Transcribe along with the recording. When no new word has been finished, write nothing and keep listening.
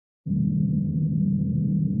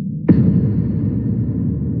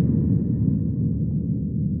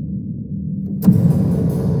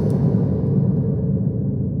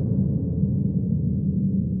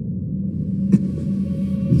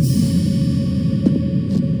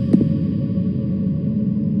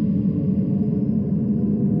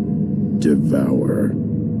devour.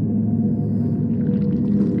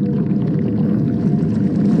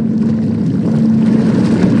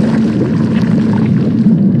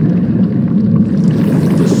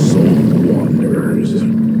 The soul wanders.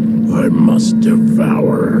 I must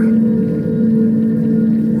devour.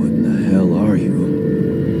 What in the hell are you?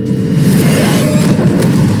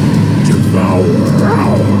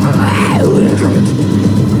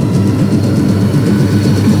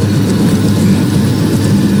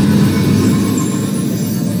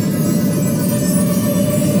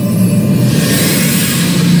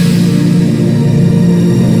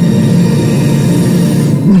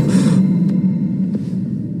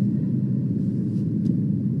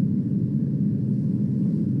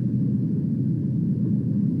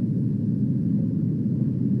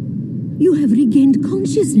 You have regained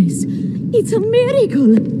consciousness. It's a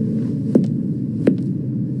miracle!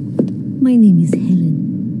 My name is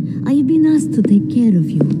Helen. I have been asked to take care of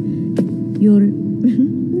you. Your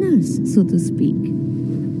nurse, so to speak.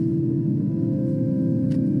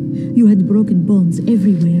 You had broken bones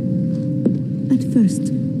everywhere. At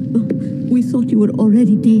first, we thought you were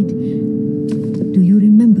already dead. Do you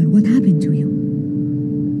remember what happened to you?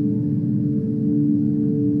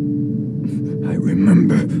 I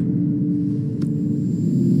remember.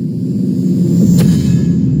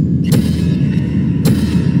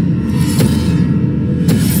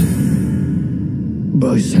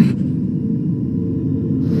 Bison.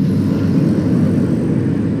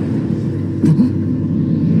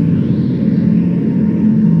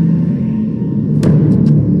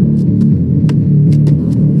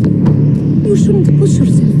 You shouldn't push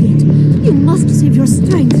yourself yet. You must save your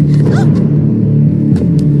strength.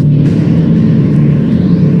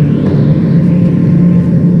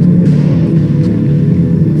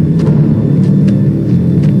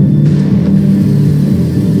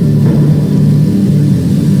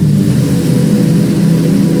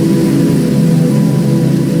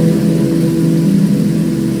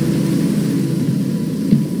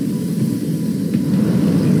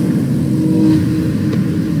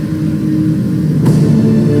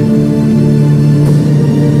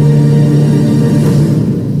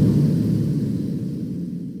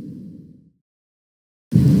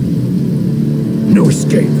 No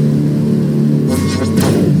escape.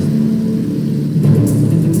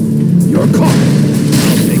 You're caught.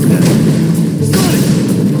 I'll take that. Sonic!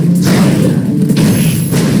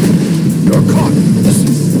 You're caught.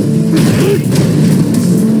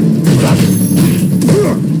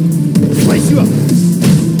 Slice you up.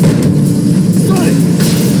 Sonic!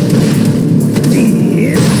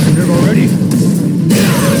 Nerve already?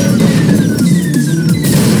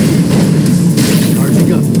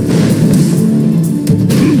 Charging up.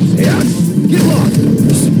 Get lost!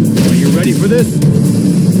 Are you ready for this?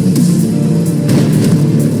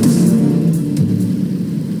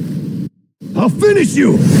 I'll finish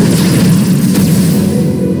you!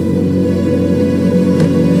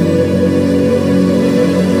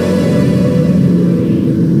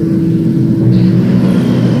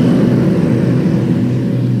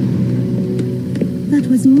 That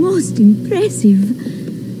was most impressive.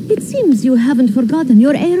 It seems you haven't forgotten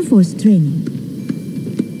your Air Force training.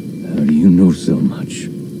 How do you know so much?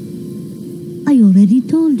 I already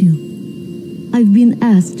told you. I've been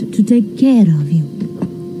asked to take care of you.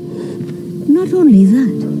 Not only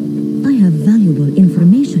that, I have valuable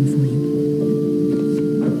information for you.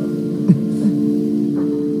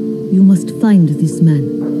 You must find this man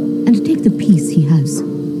and take the piece he has.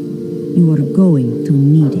 You are going to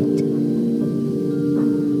need it.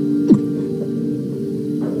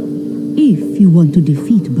 If you want to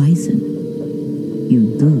defeat Bison,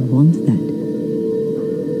 you do want that.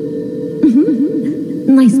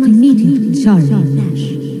 Nice to meet you, Charlie Nash.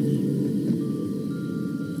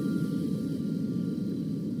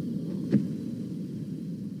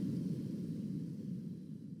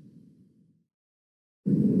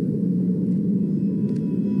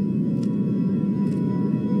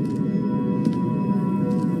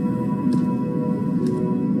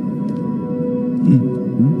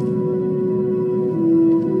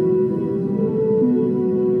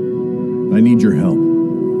 I need your help.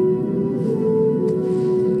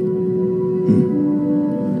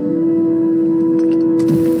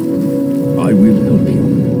 I will help you.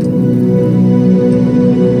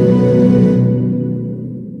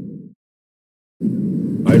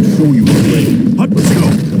 I'll show you the way. Let's go!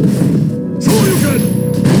 Show you again!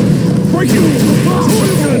 Break you! Show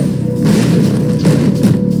you again!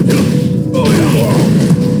 Oh yeah!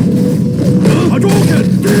 Hadouken!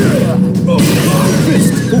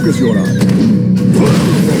 Fist! Focus your eye.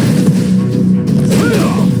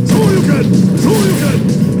 Show you again! Show you again!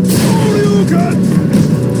 Show you!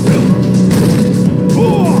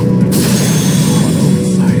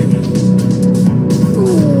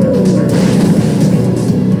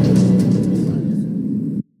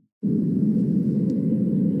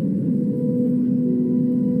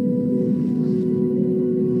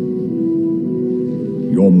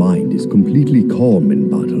 calm in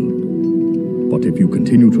battle. But if you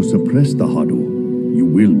continue to suppress the Hado, you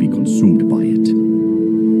will be consumed by it.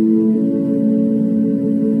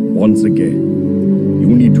 Once again, you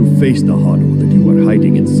need to face the Hado that you are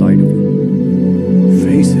hiding inside of you.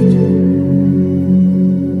 Face it.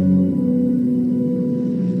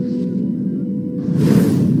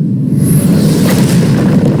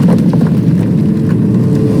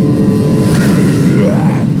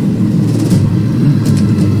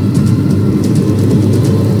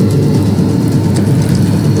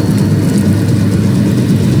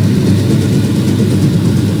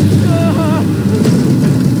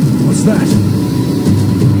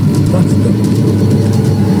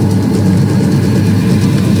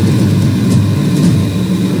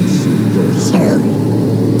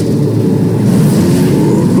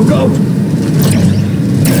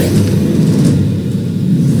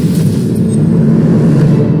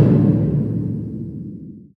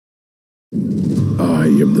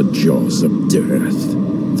 Jaws of death.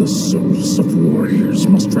 The souls of warriors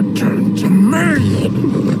must return to me!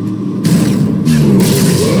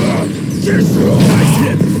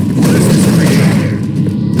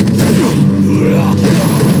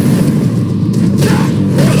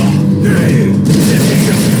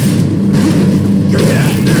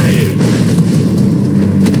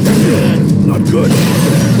 Not good.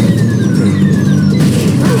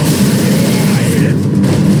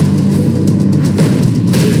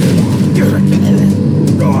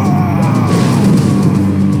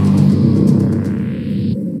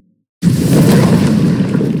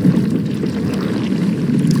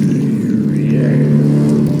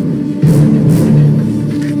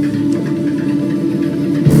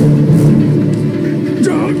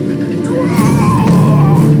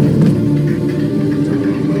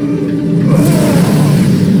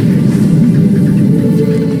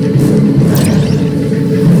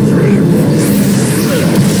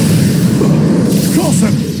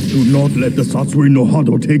 Don't let the Satsui no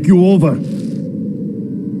Hado take you over.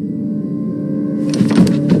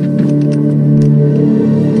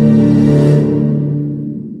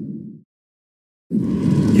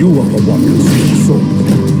 You are the one consumed soul.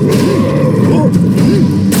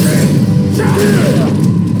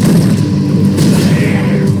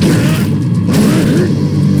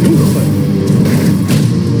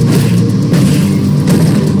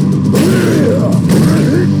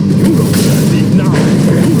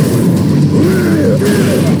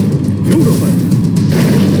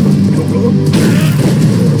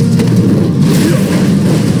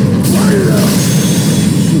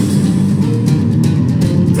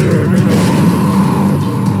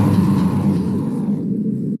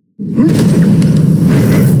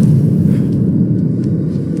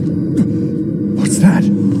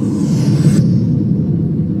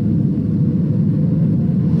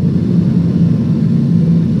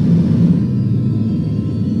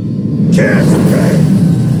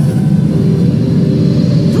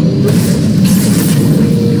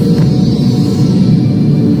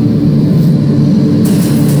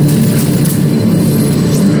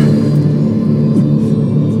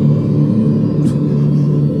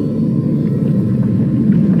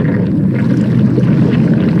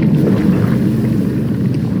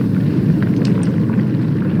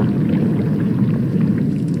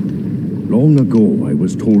 Long ago, I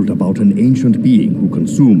was told about an ancient being who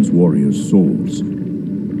consumes warriors' souls.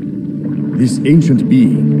 This ancient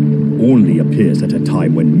being only appears at a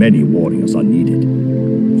time when many warriors are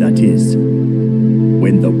needed. That is,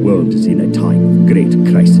 when the world is in a time of great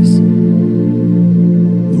crisis.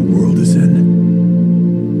 The world is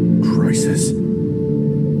in crisis.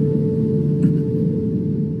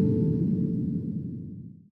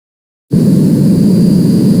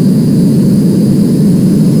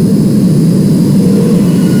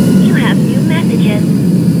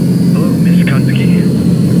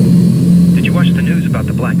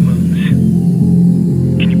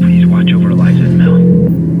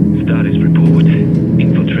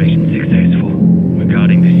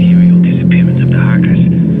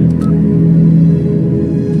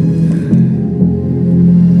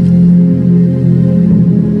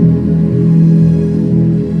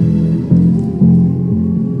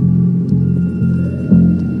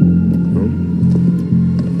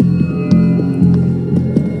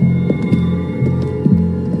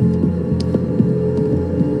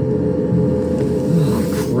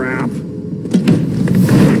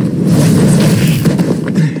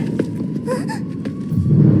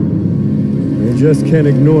 Just can't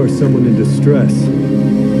ignore someone in distress.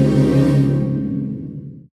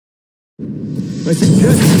 I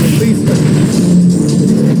suggest you release them.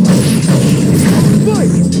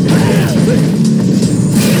 Fight!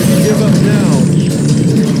 Give up now.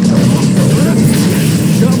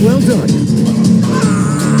 done.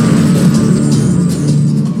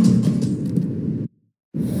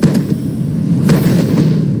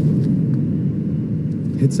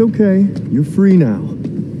 It's okay. You're free now.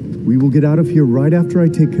 We will get out of here right after I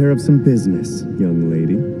take care of some business, young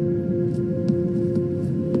lady.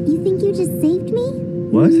 You think you just saved me?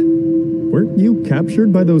 What? Weren't you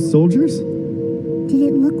captured by those soldiers? Did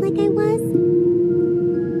it look like I was?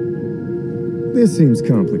 This seems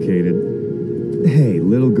complicated. Hey,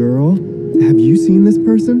 little girl, have you seen this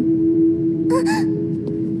person?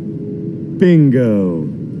 Bingo!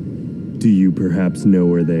 Do you perhaps know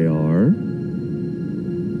where they are?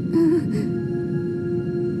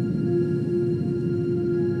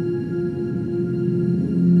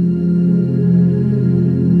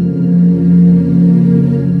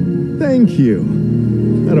 Thank you.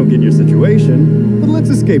 I don't get your situation, but let's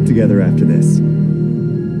escape together after this.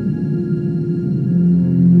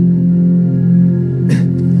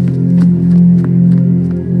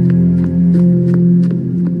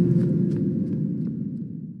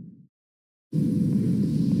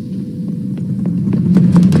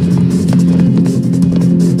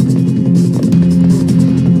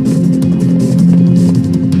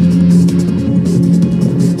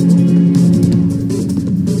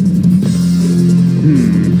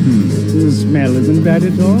 That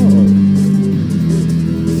at all.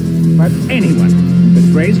 But anyone who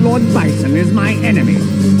betrays Lord Bison is my enemy.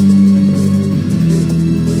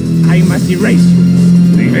 I must erase you,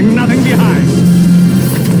 leaving nothing behind.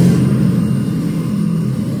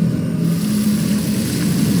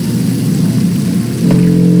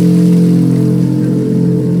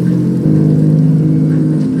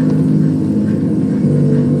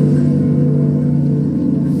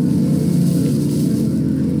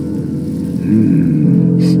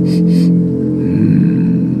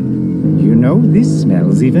 This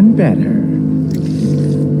smells even better.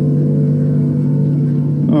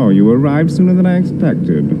 Oh, you arrived sooner than I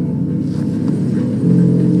expected.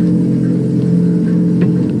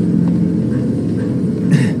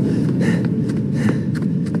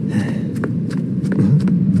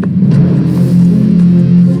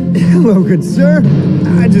 Hello, good sir.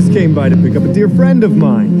 I just came by to pick up a dear friend of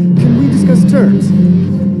mine. Can we discuss terms?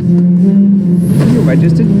 You are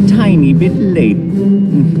just a tiny bit late.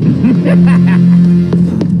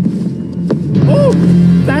 Oh,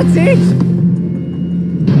 that's it!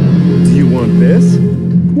 Do you want this?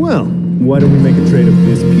 Well, why don't we make a trade of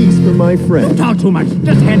this piece for my friend? Don't talk too much.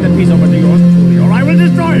 Just hand the piece over to yours truly, or I will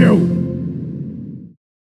destroy you!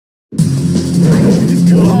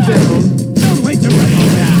 Calm down. Don't wait to run on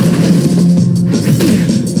that!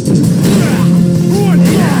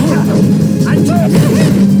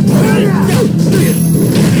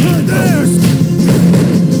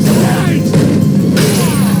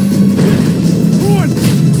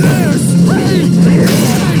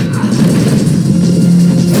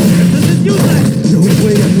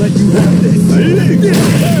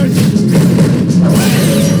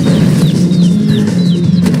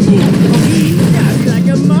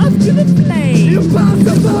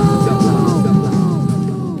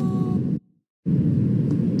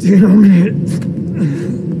 Damn it.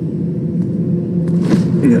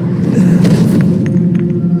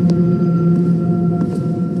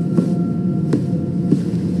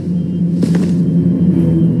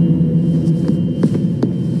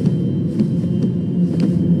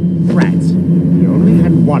 Rats. He only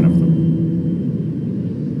had one of them.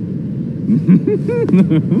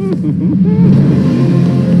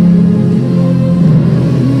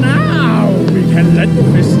 Now we can let the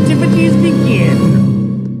festivities begin.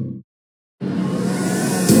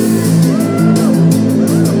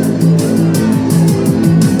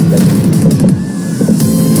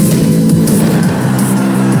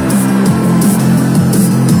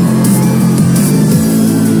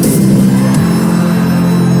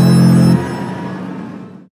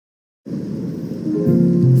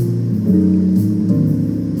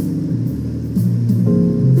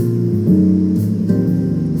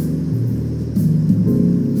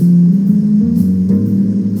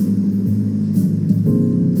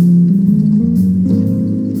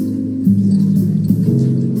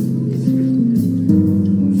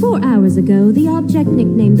 4 hours ago, the object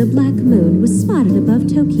nicknamed the Black Moon was spotted above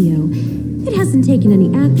Tokyo. It hasn't taken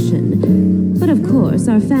any action, but of course,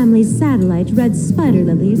 our family's satellite, Red Spider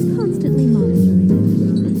Lily, is constantly monitoring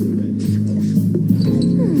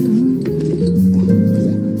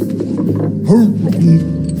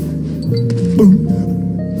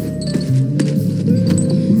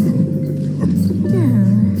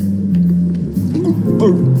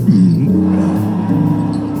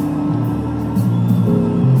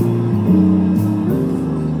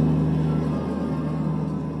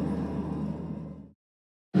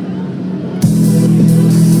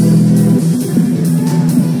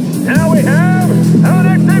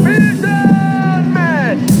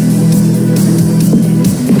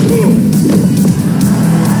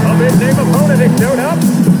same opponent has showed up.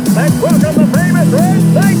 Let's welcome the famous Red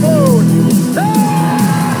Cyclone!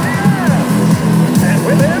 And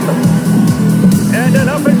with him, and an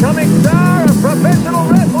up-and-coming star of professional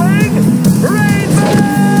wrestling,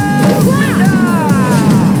 Rainbow Rita!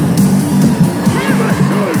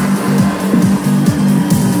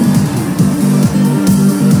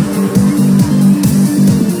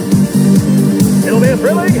 It'll be a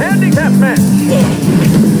thrilling handicap match.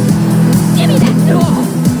 Give me that doll!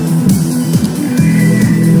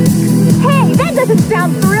 Hey, that doesn't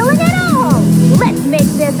sound thrilling at all! Let's make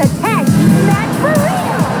this a tag team match for real!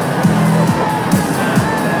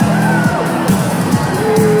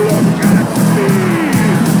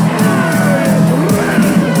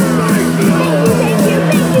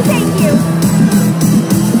 Thank you!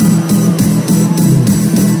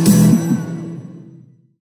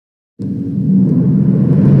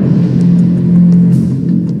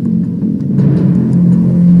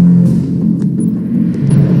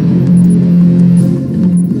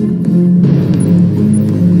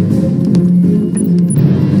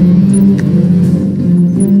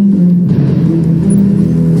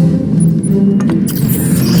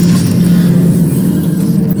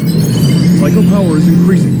 Power is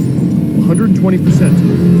increasing.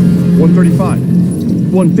 120%,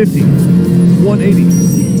 135, 150, 180,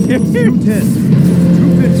 210,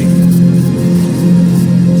 250.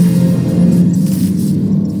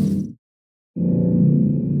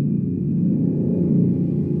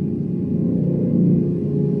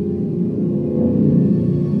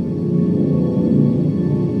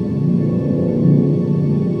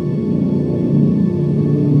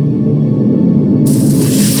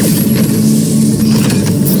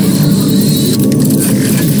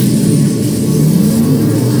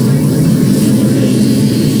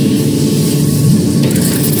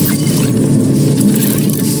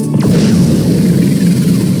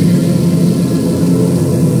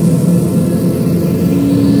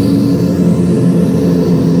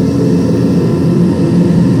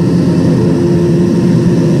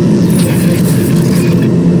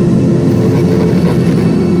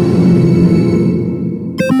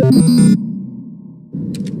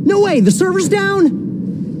 No way, the server's down?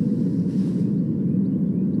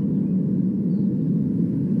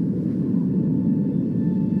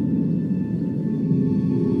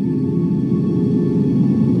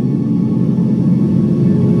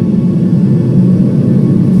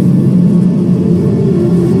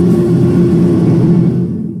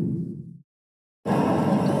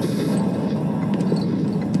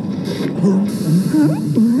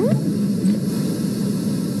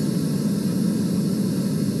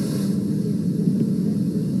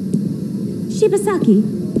 Shibasaki?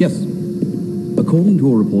 Yes. According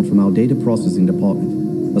to a report from our data processing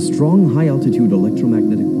department, a strong high-altitude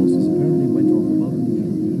electromagnetic pulses apparently went off above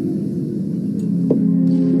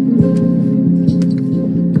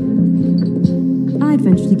the... I'd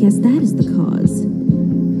venture to guess that is the cause.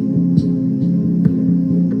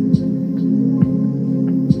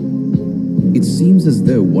 It seems as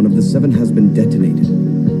though one of the 7 has been detonated.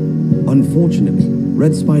 Unfortunately,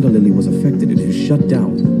 Red Spider Lily was affected and is shut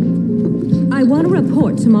down. I want a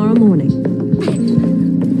report tomorrow morning.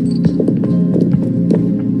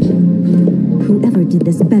 Whoever did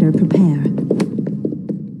this better prepare.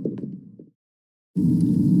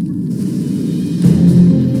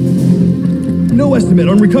 No estimate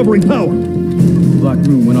on recovering power. Black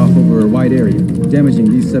Moon went off over a wide area,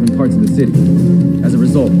 damaging these 7 parts of the city. As a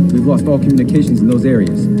result, we've lost all communications in those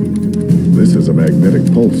areas. This is a magnetic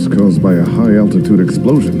pulse caused by a high-altitude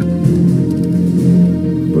explosion.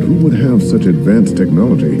 But who would have such advanced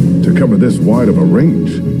technology to cover this wide of a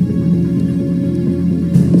range?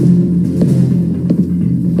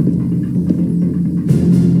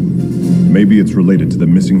 Maybe it's related to the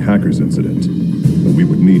missing hackers incident, but we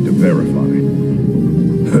would need to verify.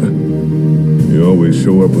 You always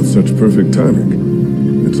show up with such perfect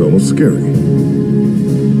timing. It's almost scary.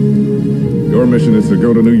 Your mission is to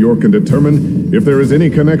go to New York and determine if there is any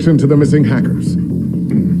connection to the missing hackers.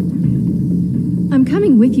 I'm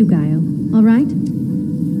coming with you, Guile, all right?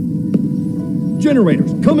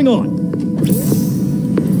 Generators, coming on!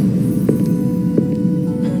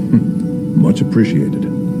 Much appreciated,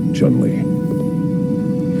 Chun-Li.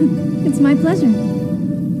 It's my pleasure.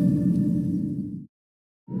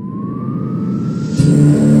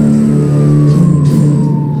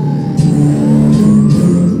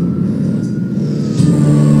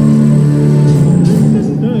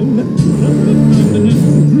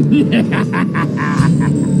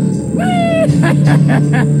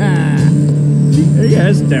 The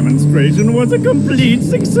AS demonstration was a complete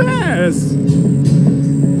success!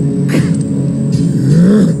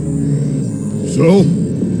 So?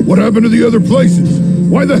 What happened to the other places?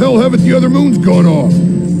 Why the hell haven't the other moons gone off?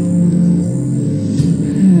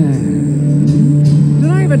 Did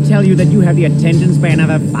I ever tell you that you have the attention span of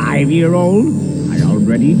a 5-year-old? I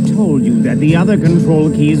already told you that the other control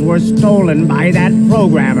keys were stolen by that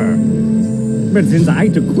programmer. But since I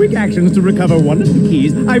took quick actions to recover one of the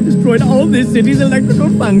keys, I've destroyed all this city's electrical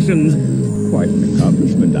functions. Quite an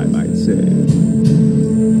accomplishment, I might say.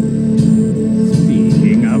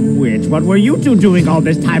 Speaking of which, what were you two doing all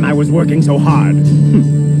this time I was working so hard?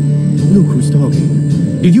 Look who's talking.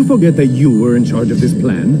 Did you forget that you were in charge of this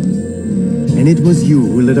plan? And it was you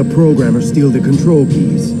who let a programmer steal the control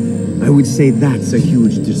keys. I would say that's a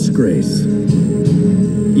huge disgrace.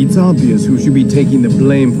 It's obvious who should be taking the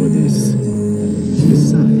blame for this.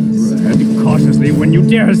 Besides... Tread cautiously when you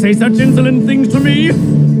dare say such insolent things to me!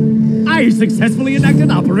 I successfully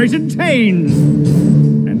enacted Operation Chains!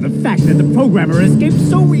 And the fact that the programmer escaped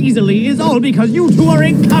so easily is all because you two are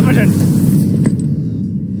incompetent!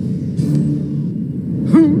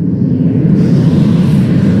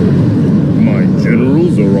 My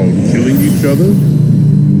generals are all killing each other?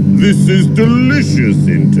 This is delicious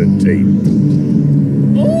entertainment.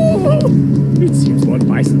 Oh! It seems Lord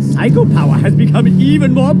Bison's psycho power has become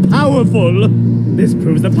even more powerful. This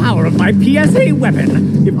proves the power of my PSA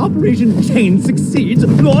weapon. If Operation Chain succeeds,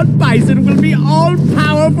 Lord Bison will be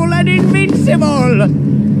all-powerful and invincible!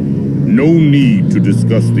 No need to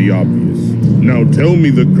discuss the obvious. Now tell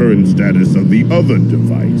me the current status of the other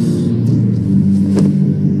device.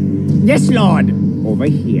 Yes, Lord. Over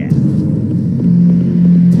here.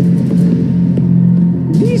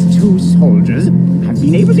 These two soldiers have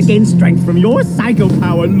been able to gain strength from your psycho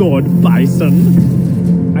power, Lord Bison.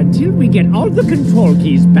 Until we get all the control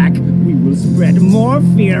keys back, we will spread more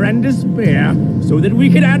fear and despair, so that we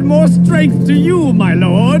can add more strength to you, my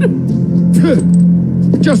lord.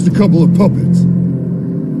 Just a couple of puppets.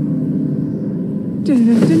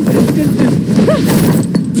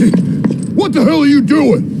 What the hell are you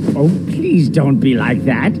doing? Oh, please don't be like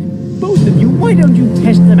that. Both of you, why don't you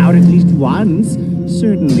test them out at least once?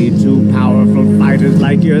 Certainly two powerful fighters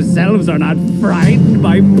like yourselves are not frightened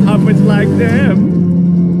by puppets like them.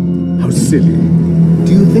 How silly.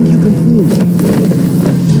 Do you think you can fool me?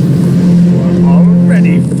 You are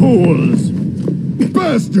already fools.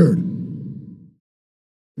 Bastard!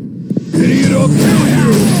 Idiot, I'll kill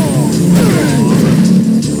you!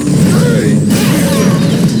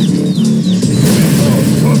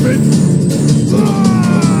 Puppet!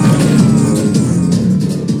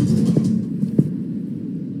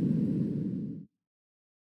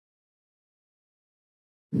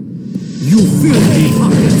 You filthy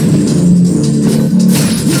puppet!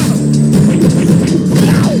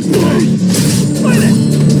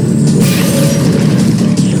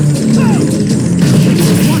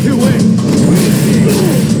 Walk away!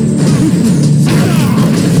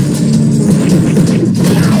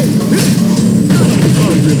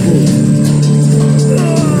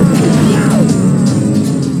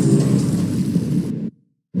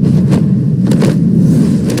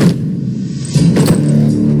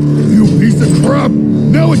 You piece of crap!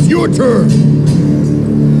 Now it's your turn!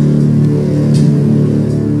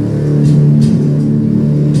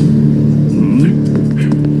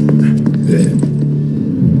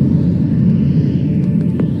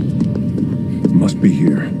 Must be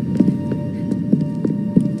here.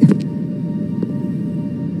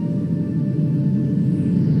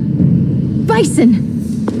 Bison!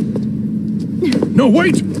 No,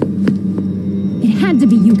 wait! It had to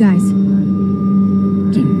be you guys.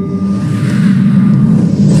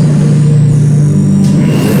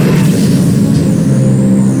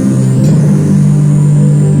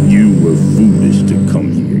 You were foolish to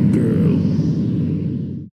come here, girl.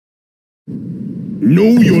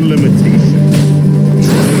 Know your limitations.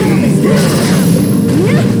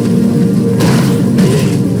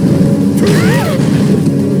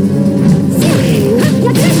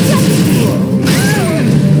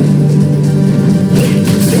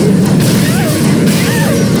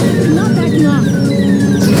 Not backing off.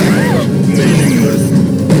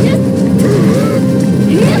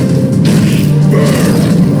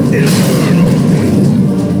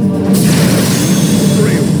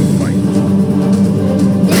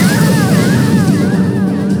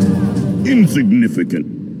 Insignificant.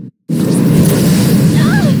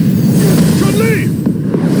 Chun-Li!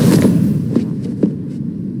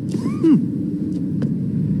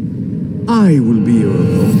 I will be your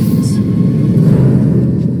opponent.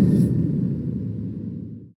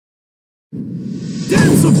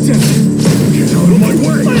 Dance of death! Get out of my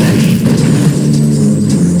way!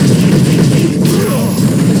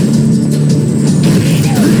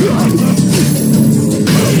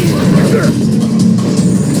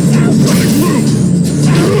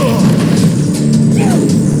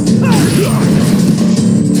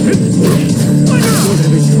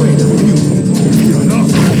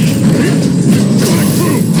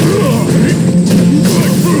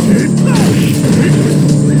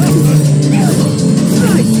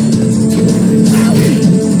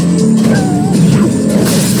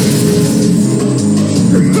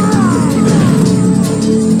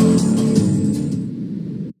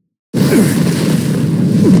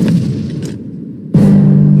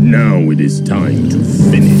 Time to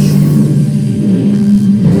finish.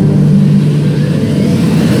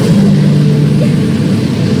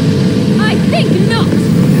 I think not!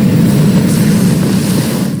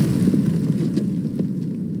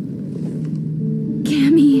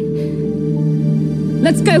 Cammy.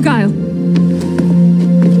 Let's go, Guile.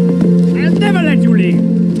 I'll never let you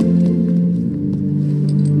leave.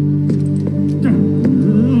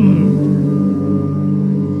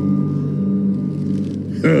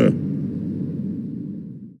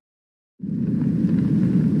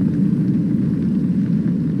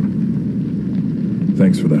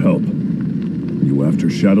 Thanks for the help. You after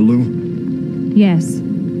Shadaloo? Yes.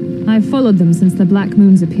 I've followed them since the Black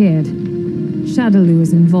Moons appeared. Shadaloo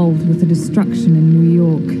is involved with the destruction in New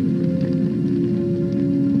York.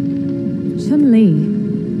 Chun-Li,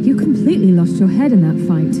 you completely lost your head in that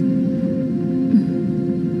fight.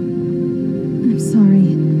 I'm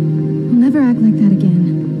sorry. I'll never act like that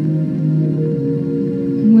again.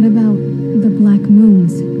 What about the Black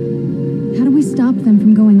Moons? How do we stop them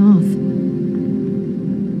from going off?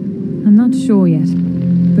 I'm not sure yet,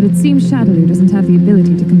 but it seems Shadaloo doesn't have the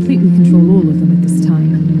ability to completely control all of them at this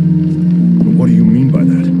time. What do you mean by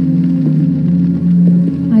that?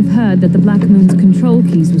 I've heard that the Black Moon's control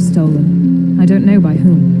keys were stolen. I don't know by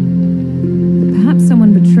whom. Perhaps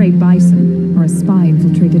someone betrayed Bison, or a spy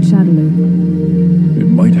infiltrated Shadaloo. It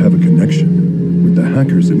might have a connection with the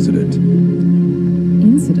hackers incident.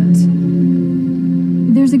 Incident?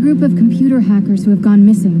 There's a group of computer hackers who have gone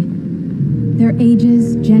missing. Their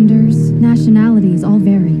ages, genders, nationalities all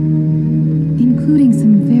vary, including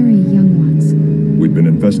some very young ones. We've been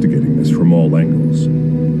investigating this from all angles,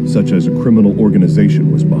 such as a criminal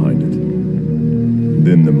organization was behind it.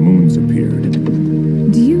 Then the moons appeared.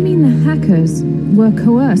 Do you mean the hackers were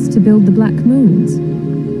coerced to build the Black Moons?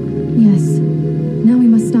 Yes. Now we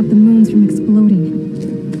must stop the moons from exploding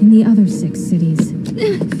in the other 6 cities.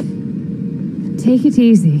 Take it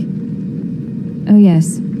easy. Oh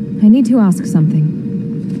yes, I need to ask something.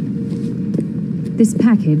 This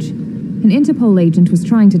package, an Interpol agent was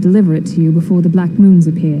trying to deliver it to you before the Black Moons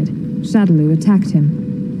appeared. Shadaloo attacked him.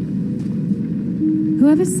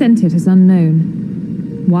 Whoever sent it is unknown.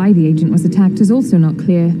 Why the agent was attacked is also not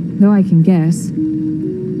clear, though I can guess.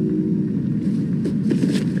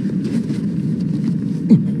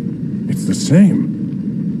 It's the same.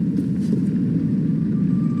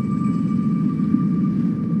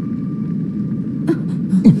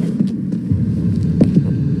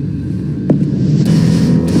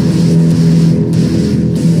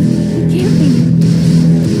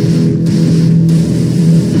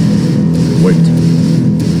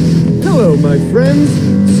 Hello, my friends.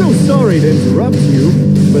 So sorry to interrupt you,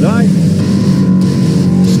 but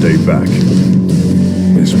Stay back.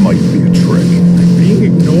 This might be a trick. being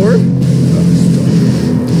ignored?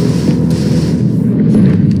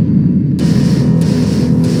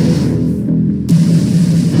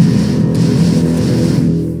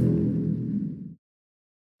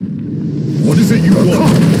 What is it you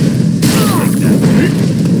want?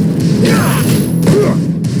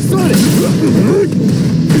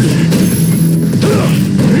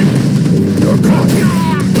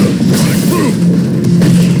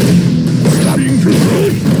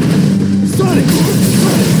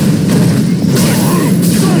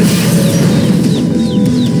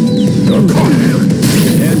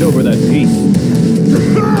 Hand over that piece.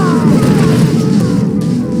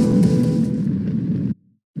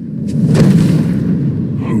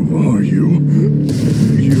 Who are you?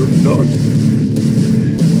 You're not.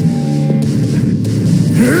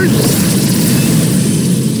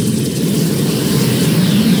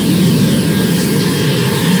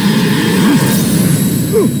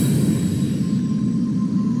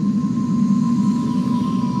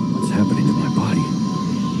 What's happening to my body?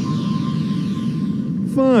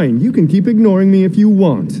 Fine, you can keep ignoring me if you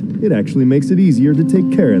want. It actually makes it easier to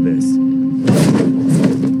take care of this.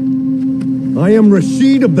 I am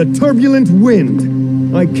Rashid of the Turbulent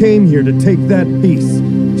Wind. I came here to take that piece.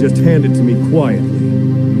 Just hand it to me quietly.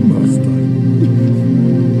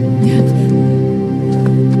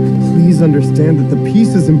 Please understand that the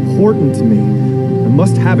piece is important to me. I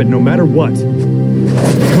must have it no matter what. I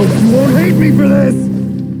hope you won't hate me for this!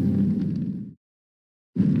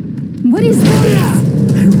 What is this?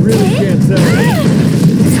 I really can't tell.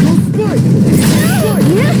 Go spike! Spike!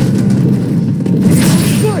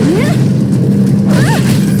 Spike!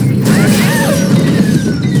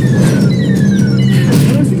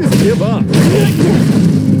 Why don't you just give up?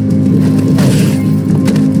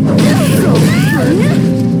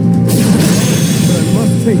 But I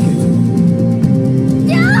must take it.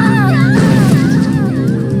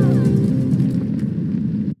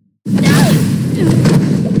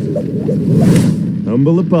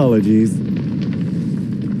 Humble apologies.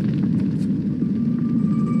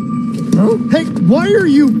 Huh? Hey, why are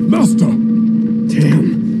you... Master!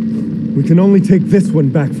 Damn. We can only take this one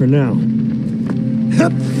back for now.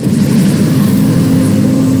 Hup.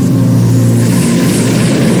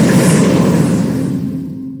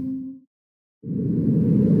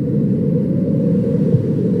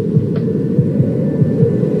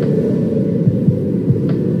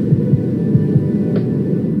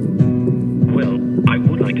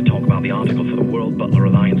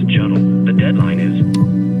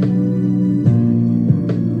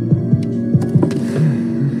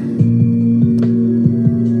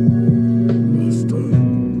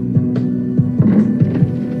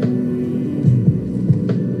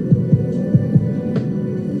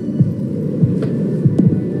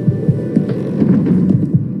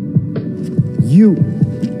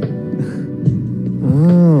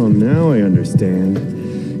 Oh, now I understand.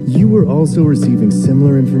 You were also receiving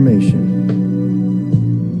similar information.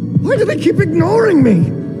 Why do they keep ignoring me?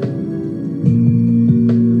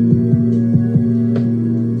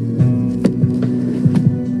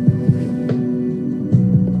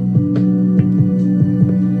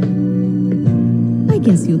 I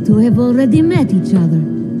guess you two have already met each other.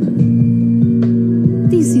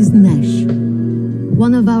 This is Nash,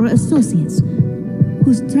 one of our associates,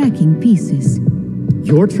 who's tracking pieces.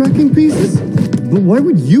 You're tracking pieces? But why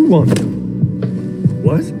would you want them?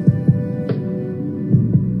 What?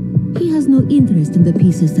 He has no interest in the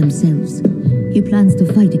pieces themselves. He plans to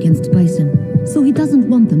fight against Bison, so he doesn't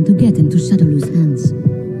want them to get into Shadaloo's hands.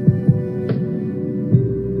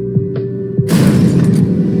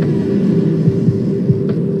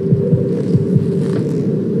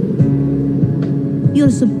 You're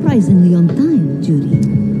surprisingly on time, Judy.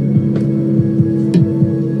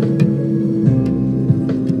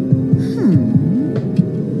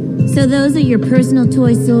 So those are your personal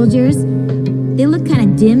toy soldiers? They look kind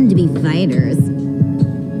of dim to be fighters.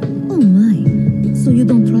 Oh my, so you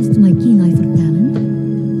don't trust my keen eye for talent?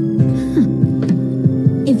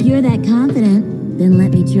 If you're that confident, then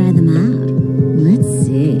let me try them out. Let's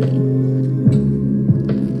see.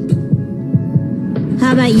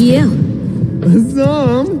 How about you?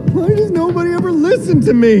 Azam, why does nobody ever listen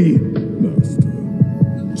to me? Master.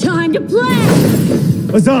 Time to play!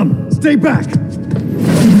 Azam, stay back!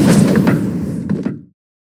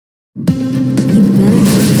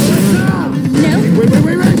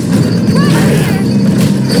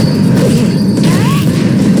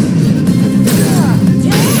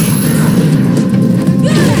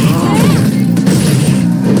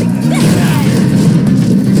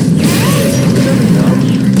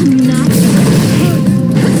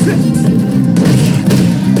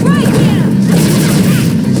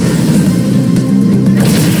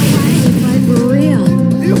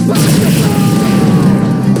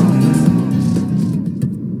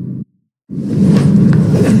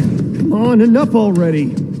 Enough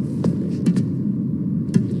already!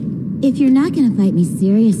 If you're not gonna fight me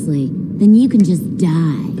seriously, then you can just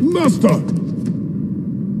die. Master!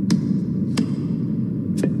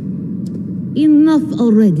 Enough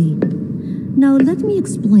already. Now let me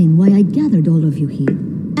explain why I gathered all of you here.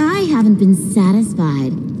 I haven't been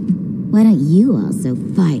satisfied. Why don't you also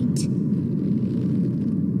fight?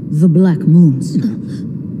 The Black Moons.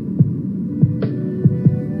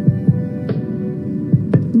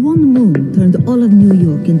 One moon turned all of New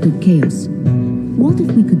York into chaos. What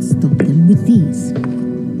if we could stop them with these?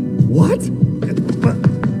 What?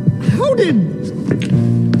 How did...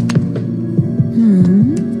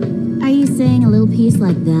 Are you saying a little piece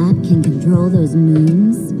like that can control those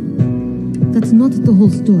moons? That's not the whole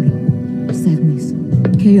story. Sadness,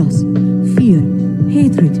 chaos, fear,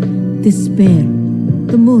 hatred, despair.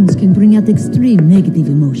 The moons can bring out extreme negative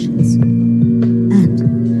emotions. And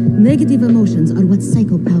negative emotions are what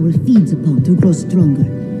psycho power feeds upon to grow stronger.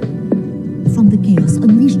 From the chaos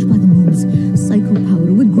unleashed by the moons, psycho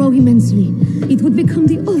power would grow immensely. It would become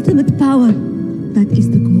the ultimate power. That is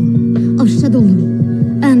the goal of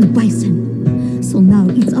Shadaloo and Bison. So now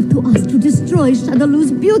it's up to us to destroy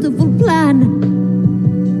Shadaloo's beautiful plan.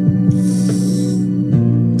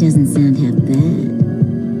 Doesn't sound half bad.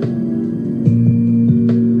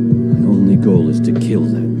 My only goal is to kill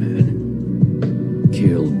that man.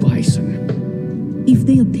 Kill Bison. If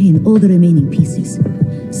they obtain all the remaining pieces,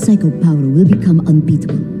 psycho power will become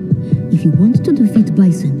unbeatable. If you want to defeat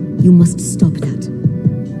Bison, you must stop that.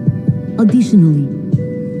 Additionally,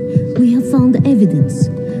 we have found evidence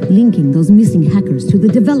linking those missing hackers to the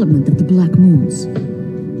development of the Black Moons.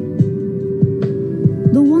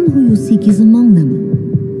 The one who you seek is among them.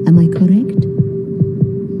 Am I correct?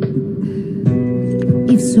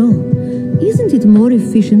 If so, isn't it more more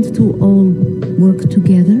efficient to all work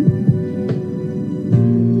together?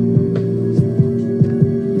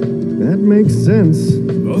 That makes sense.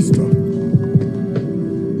 Master.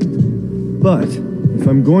 But, if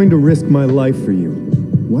I'm going to risk my life for you,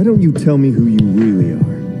 why don't you tell me who you really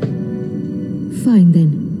are? Fine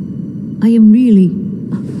then. I am really...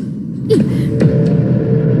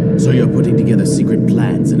 So you're putting together secret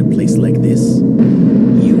plans in a place like this?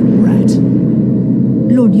 You rat.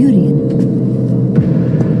 Lord Urien.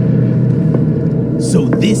 So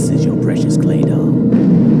this is your precious clay doll?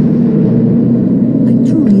 I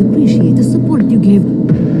truly appreciate the support you gave.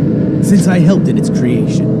 Since I helped in its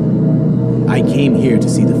creation, I came here to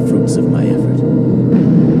see the fruits of my effort.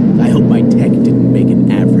 I hope my tech didn't make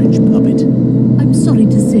an average puppet. I'm sorry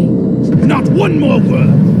to say. Not one more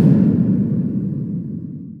word!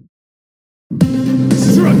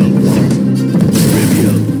 Struggle!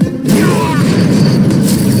 Trivial!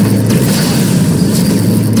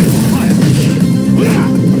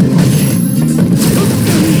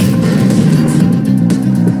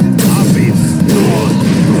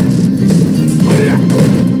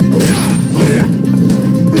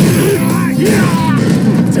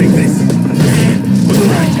 Take this!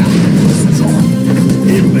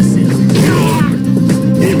 Imbecile!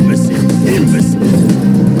 Imbecile! Imbecile!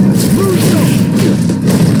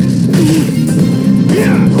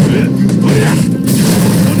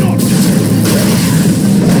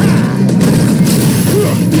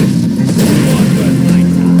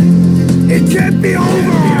 It can't be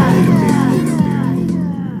over!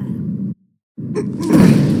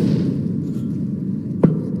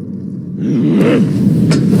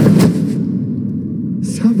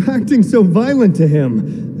 Stop acting so violent to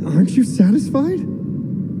him. Aren't you satisfied?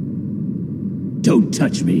 Don't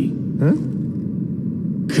touch me. Huh?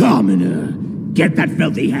 Commoner, get that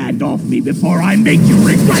filthy hand off me before I make you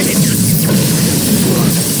regret it!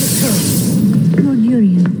 Lord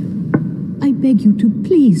Urien, I beg you to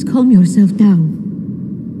please calm yourself down.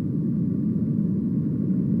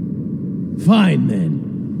 Fine then.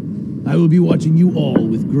 I will be watching you all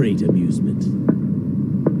with great amusement.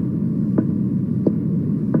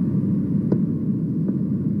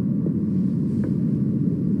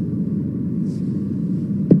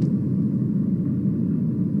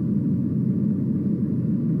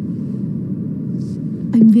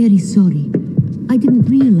 I'm very sorry. I didn't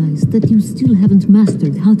realize that you still haven't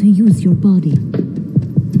mastered how to use your body.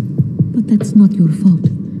 But that's not your fault.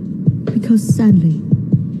 Because sadly,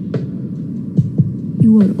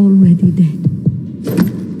 you are already dead.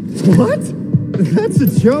 What? That's a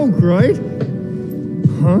joke, right?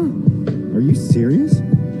 Huh? Are you serious?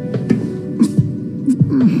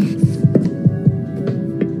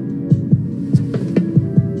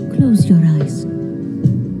 Close your eyes.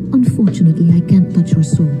 Unfortunately, I can't touch your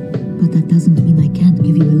soul, but that doesn't mean I can't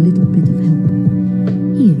give you a little bit of help.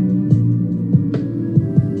 Here.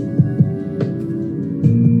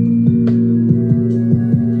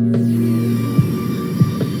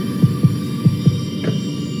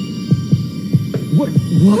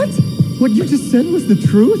 What? What you just said was the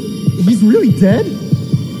truth? He's really dead?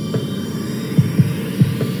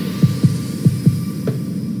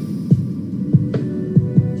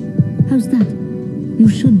 How's that? You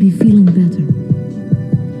should be feeling better.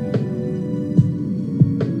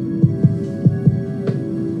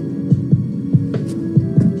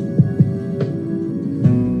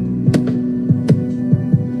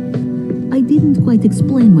 I didn't quite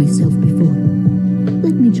explain myself before.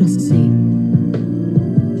 Let me just say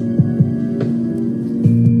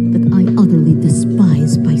that I utterly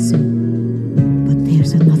despise Bison. But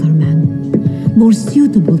there's another man, more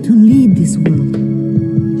suitable to lead this world.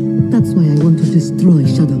 That's why I want to destroy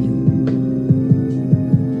Shadaloo.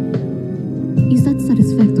 Is that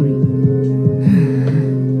satisfactory?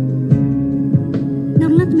 Now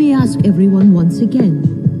let me ask everyone once again.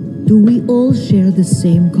 Do we all share the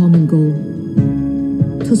same common goal?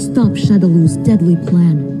 To stop Shadaloo's deadly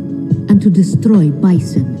plan and to destroy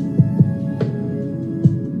Bison.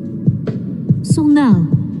 So now,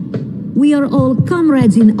 we are all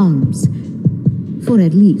comrades in arms. For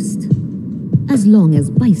at least as long as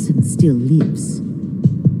Bison still lives.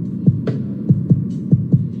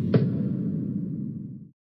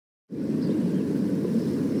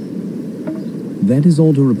 That is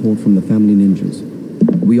all to report from the family ninjas.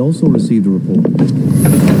 We also received a report.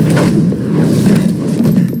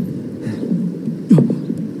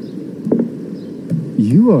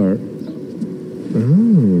 You are...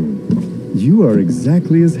 Oh. You are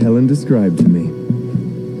exactly as Helen described to me.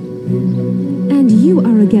 And you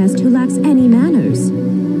are a guest who lacks any manners.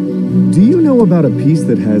 Do you know about a piece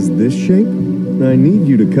that has this shape? I need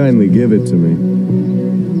you to kindly give it to me.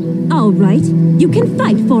 All right, you can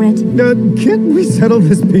fight for it. Can't we settle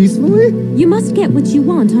this peacefully? You must get what you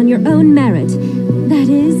want on your own merit. That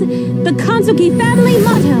is, the Kanzuki family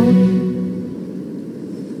motto.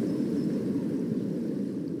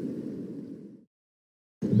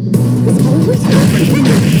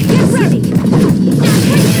 Get ready!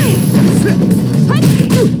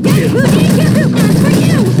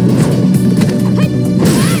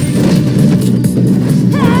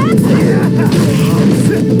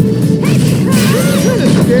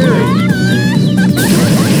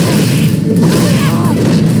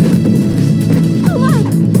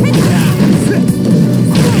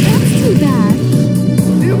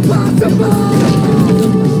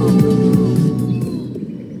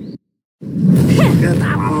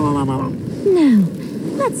 Now,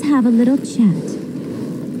 let's have a little chat.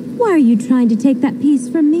 Why are you trying to take that piece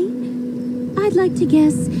from me? I'd like to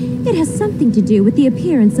guess it has something to do with the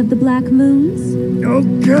appearance of the black moons.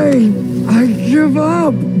 Okay, I give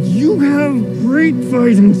up. You have great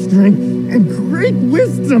fighting strength and great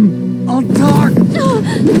wisdom. I'll talk.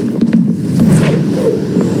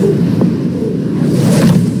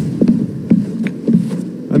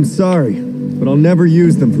 I'm sorry, but I'll never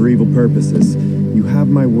use them for evil purposes. You have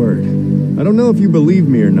my word. I don't know if you believe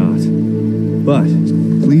me or not, but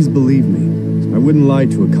please believe me. I wouldn't lie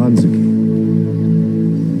to a Kanzuki.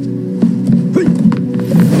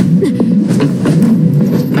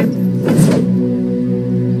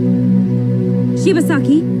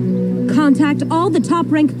 Shibasaki, contact all the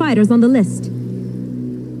top-rank fighters on the list.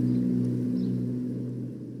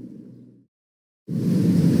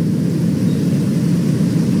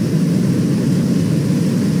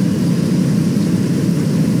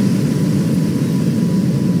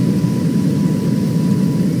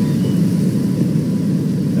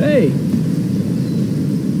 Hey!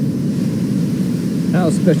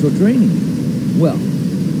 How's special training? Well,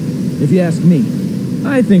 if you ask me,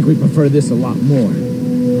 I think we prefer this a lot more.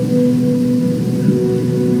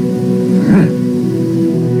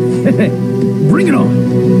 Bring it on!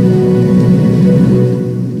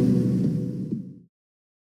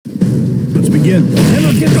 Let's begin.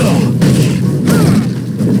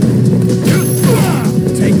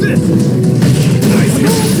 Take this!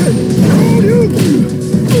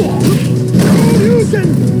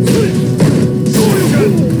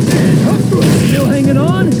 Still hanging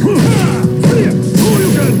on?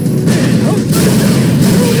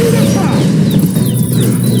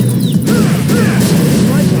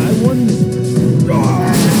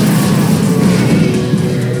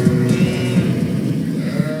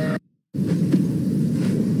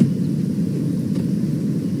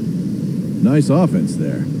 Nice offense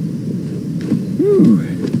there. Whew,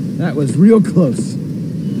 that was real close.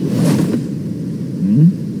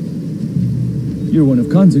 You're one of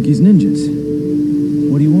Kanzuki's ninjas.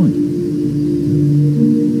 What do you want?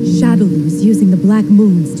 Shadaloo's using the black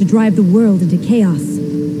moons to drive the world into chaos.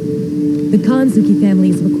 The Kanzuki family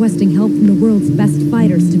is requesting help from the world's best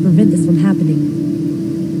fighters to prevent this from happening.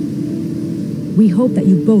 We hope that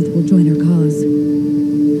you both will join our cause.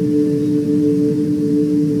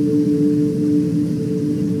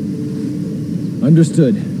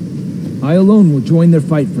 Understood. I alone will join their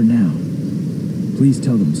fight for now. Please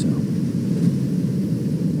tell them so.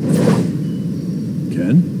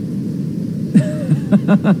 Ken?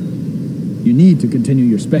 You need to continue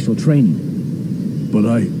your special training. But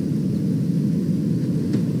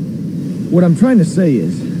What I'm trying to say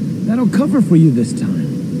is, that'll cover for you this time.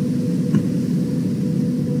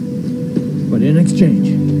 But in exchange,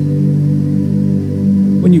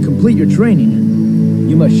 when you complete your training,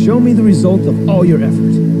 you must show me the result of all your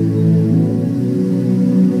effort.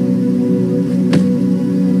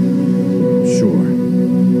 Sure.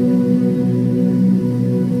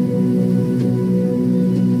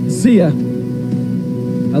 See ya.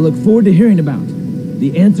 I look forward to hearing about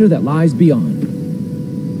the answer that lies beyond.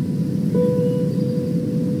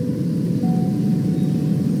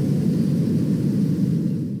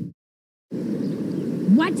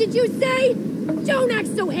 What did you say? Don't act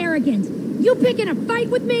so arrogant. You picking a fight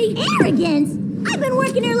with me? Arrogance? I've been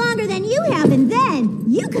working here longer than you have, and then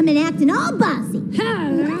you come in acting all bossy.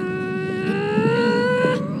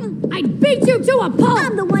 I'd beat you to a pulp!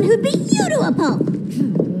 I'm the one who'd beat you to a pulp!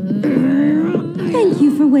 Thank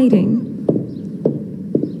you for waiting.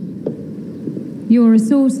 Your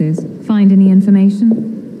resources find any information?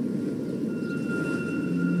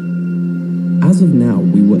 As of now,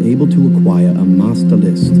 we were able to acquire a master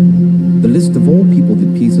list. The list of all people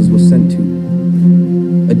that pieces were sent to.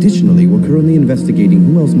 Additionally, we're currently investigating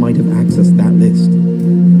who else might have accessed that list.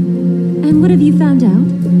 And what have you found out?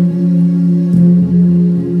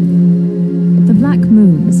 The Black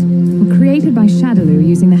Moons. Shadaloo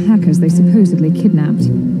using the hackers they supposedly kidnapped.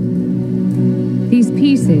 These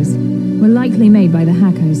pieces were likely made by the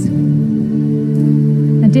hackers.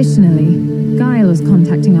 Additionally, Guile is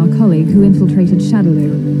contacting our colleague who infiltrated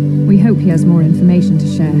Shadaloo. We hope he has more information to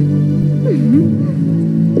share.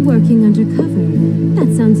 Working undercover.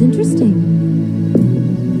 That sounds interesting.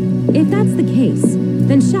 If that's the case,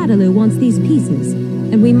 then Shadaloo wants these pieces,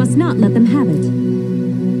 and we must not let them have it.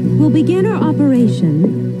 We'll begin our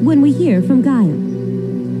operation when we hear from Guile.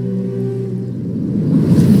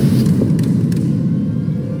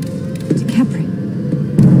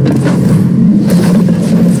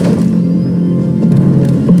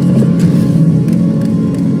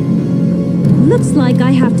 Looks like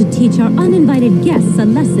I have to teach our uninvited guests a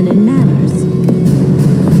lesson in manners.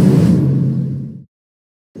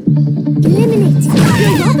 Eliminate!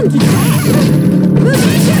 You're welcome to you have.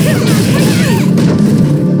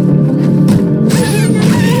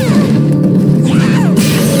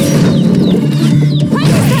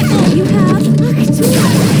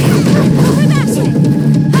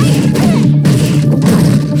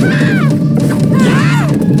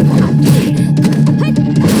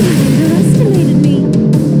 Underestimated me.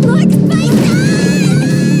 Lord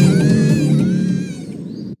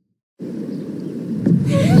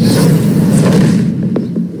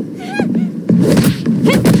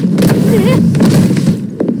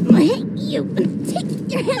I hate you!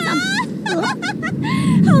 Take your hands off!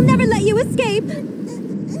 I'll never let you escape.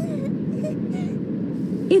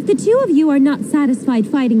 If the two of you are not satisfied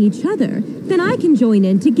fighting each other, then I can join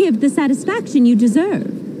in to give the satisfaction you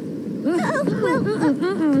deserve. No,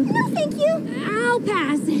 thank you. I'll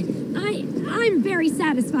pass. I'm very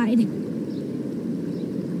satisfied.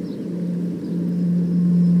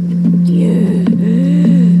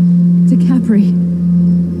 DiCapri.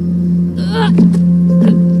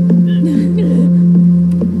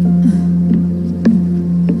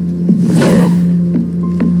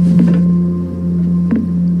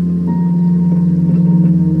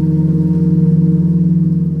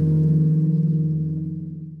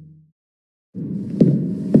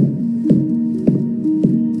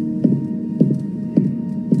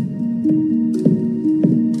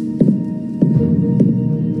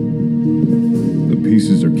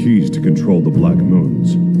 Pieces are keys to control the Black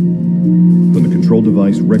Moons. When the control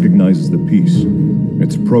device recognizes the piece,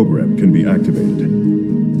 its program can be activated.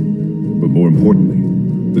 But more importantly,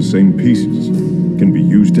 the same pieces can be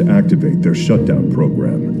used to activate their shutdown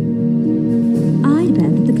program. I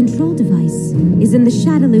bet that the control device is in the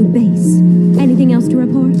Shadaloo base. Anything else to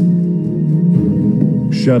report?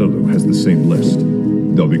 Shadaloo has the same list.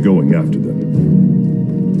 They'll be going after them.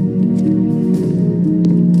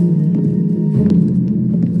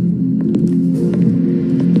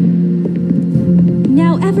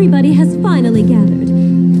 Everybody has finally gathered,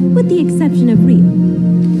 with the exception of Rio.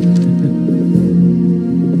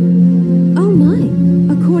 Oh my,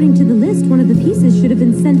 according to the list, one of the pieces should have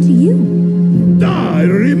been sent to you. I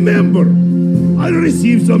remember! I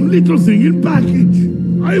received some little thing in package.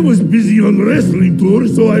 I was busy on wrestling tour,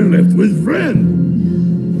 so I left with friend.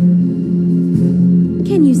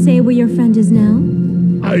 Can you say where your friend is now?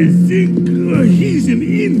 I think he's in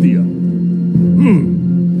India.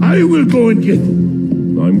 I will go and get him.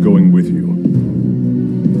 I'm going with you.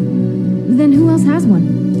 Then who else has one?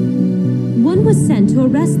 One was sent to a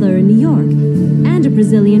wrestler in New York, and a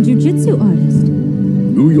Brazilian jiu-jitsu artist.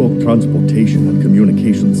 New York transportation and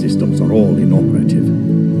communication systems are all inoperative.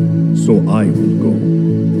 So I will go.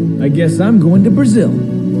 I guess I'm going to Brazil.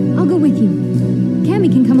 I'll go with you.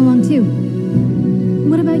 Cammy can come along too.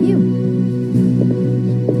 What about you?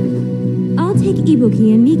 I'll take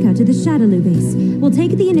Ibuki and Mika to the Shadaloo base. We'll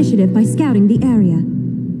take the initiative by scouting the area.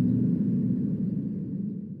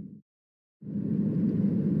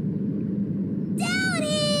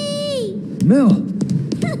 Mel!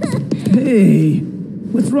 Hey!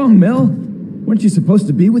 What's wrong, Mel? Weren't you supposed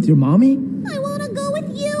to be with your mommy? I want to go with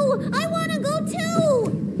you! I want to go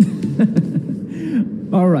too!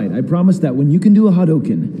 Alright, I promise that when you can do a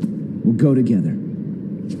Hadouken, we'll go together.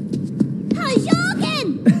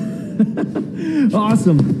 Hadouken!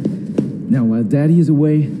 Awesome! Now, while Daddy is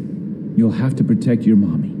away, you'll have to protect your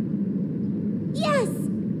mommy. Yes!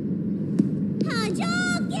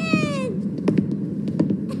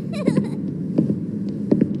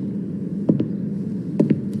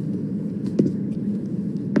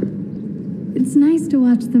 It's nice to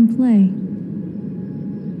watch them play.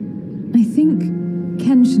 I think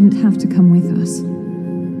Ken shouldn't have to come with us.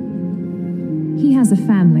 He has a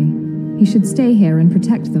family. He should stay here and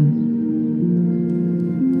protect them.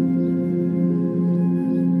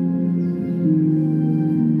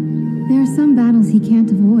 There are some battles he can't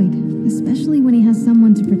avoid. especially when he has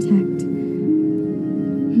someone to protect.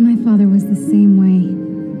 My father was the same way.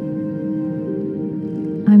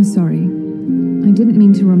 I'm sorry. I didn't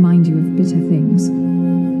mean to remind you of bitter things.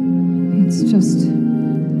 It's just...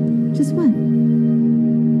 Just what?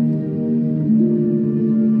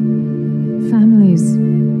 Families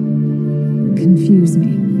confuse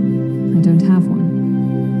me. I don't have one.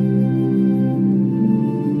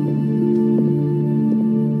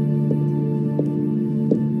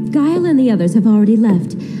 Guile and the others have already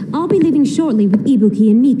left. I'll be leaving shortly with Ibuki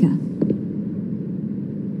and Mika.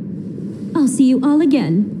 I'll see you all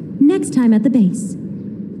again, next time at the base.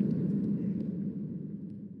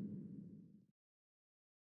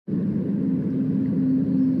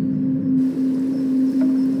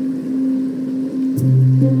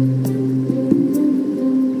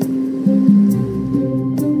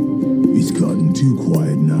 It's gotten too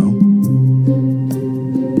quiet now.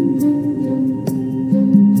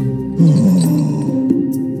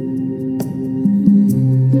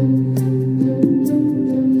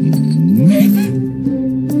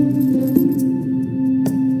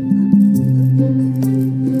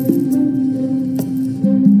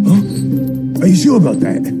 Are you sure about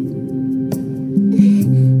that?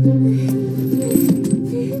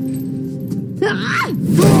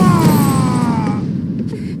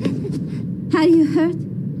 Are you hurt?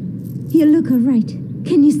 You look all right.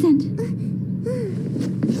 Can you stand?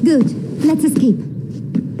 Good. Let's escape.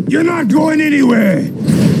 You're not going anywhere!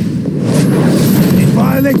 If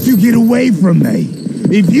I let you get away from me,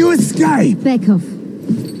 if you escape... Back off.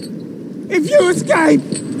 If you escape,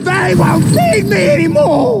 they won't feed me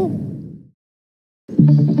anymore!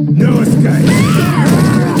 No escape!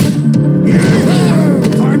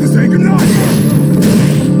 Time to say goodnight!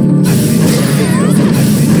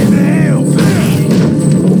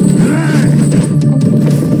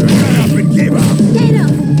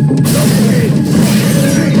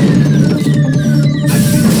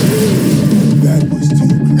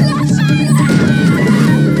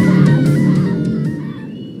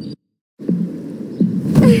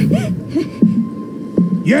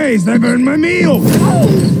 Yes, they burned my meal!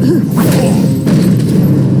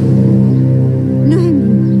 No,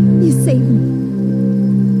 you saved me.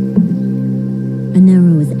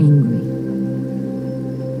 Anero is angry.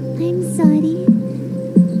 I'm sorry.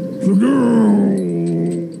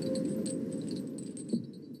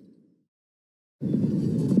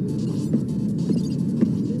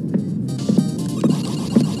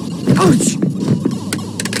 Ouch!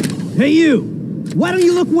 Hey, you! Why don't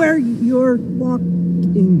you look where you're walking?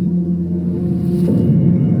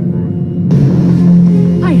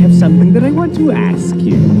 I have something that I want to ask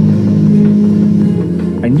you.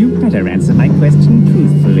 And you better answer my question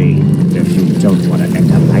truthfully, if you don't want to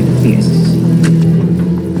end up like this.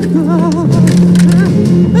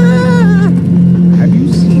 Have you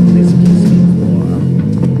seen this piece before?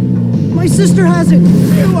 My sister has it!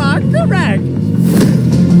 You are correct!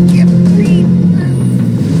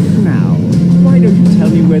 Now, why don't you tell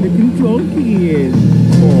me where the control key is?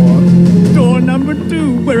 Or door number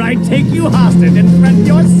 2, where I take you hostage and threaten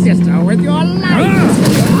your sister with your life!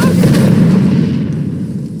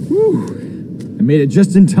 Whew. I made it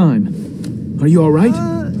just in time. Are you all right?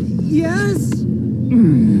 Yes?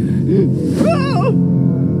 Oh,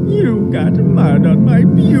 you got mud on my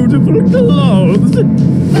beautiful clothes!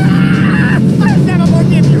 Ah, I'll never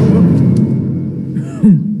forgive you!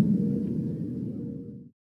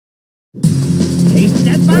 Taste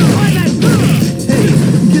that poison! Hey,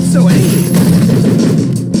 you get so angry.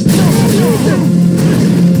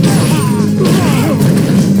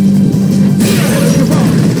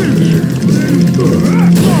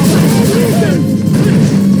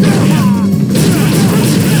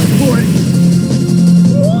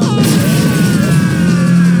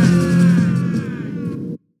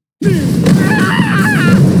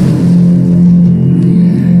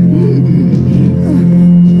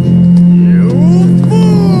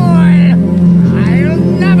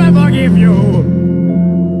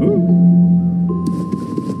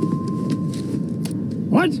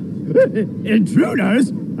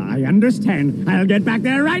 Intruders? I understand. I'll get back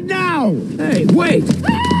there right now! Hey, wait!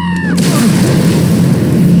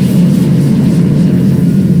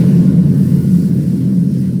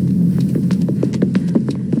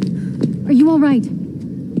 Are you all right?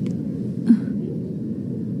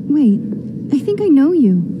 Wait, I think I know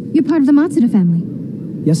you. You're part of the Matsuda family.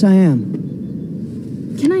 Yes, I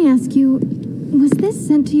am. Can I ask you, was this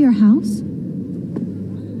sent to your house?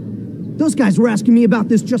 Those guys were asking me about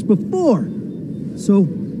this just before. So...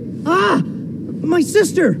 Ah! My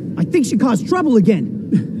sister! I think she caused trouble again.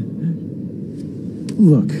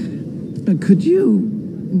 Look, could you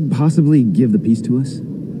possibly give the piece to us?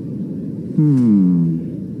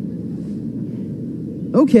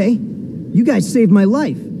 Okay, you guys saved my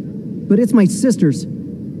life, but it's my sister's.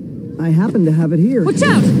 I happen to have it here. Watch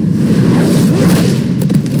out!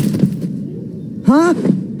 Huh?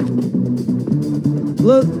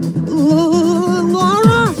 Laura?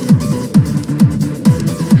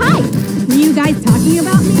 Hi! Were you guys talking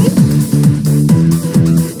about me?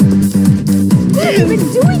 What have you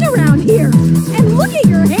been doing around here? And look at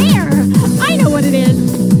your hair! I know what it is!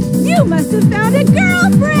 You must have found a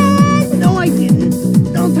girlfriend! No, I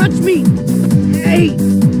didn't! Don't touch me! Hey!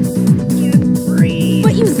 Can't breathe!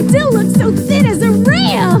 But you still look so thin as a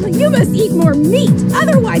rail! You must eat more meat,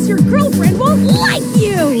 otherwise your girlfriend won't like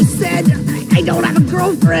you! I said I don't have a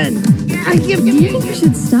girlfriend! Do you think we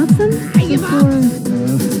should stop them?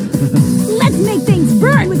 Let's make things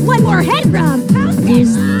burn with one more head rub!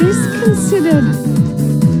 Is this considered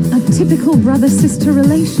a typical brother-sister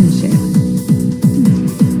relationship?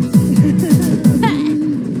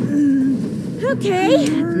 Okay,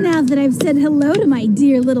 now that I've said hello to my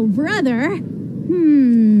dear little brother...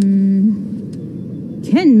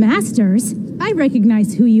 Ken Masters, I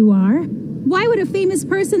recognize who you are. Why would a famous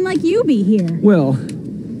person like you be here? Well,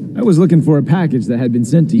 I was looking for a package that had been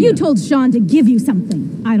sent to you. You told Sean to give you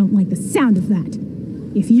something. I don't like the sound of that.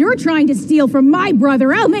 If you're trying to steal from my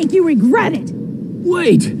brother, I'll make you regret it.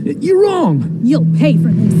 Wait, you're wrong. You'll pay for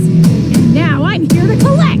this. And now I'm here to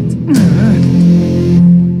collect.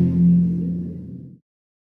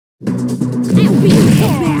 I'll be so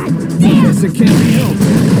bad. Damn! Yes, it can't be helped.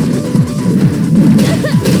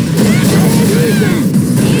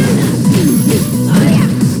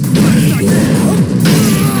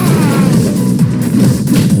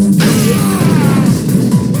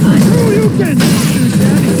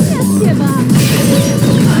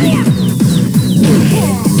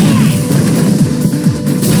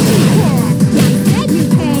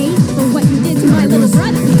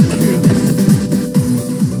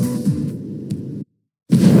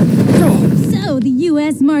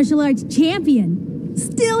 Martial arts champion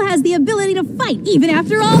still has the ability to fight even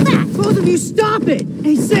after all that. Both of you stop it!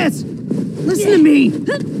 Hey sis, listen to me.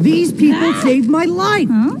 These people saved my life.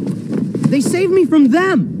 Huh? They saved me from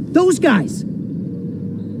them. Those guys.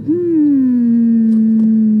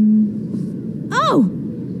 Oh,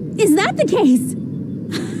 is that the case?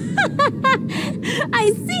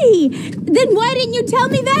 I see. Then why didn't you tell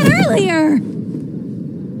me that earlier?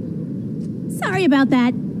 Sorry about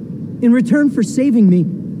that. In return for saving me,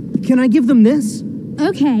 can I give them this?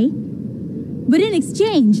 Okay. But in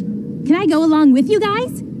exchange, can I go along with you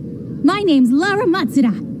guys? My name's Laura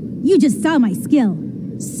Matsuda. You just saw my skill.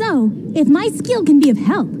 So, if my skill can be of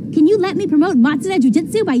help, can you let me promote Matsuda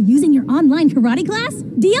Jiu-Jitsu by using your online karate class?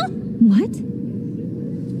 Deal? What?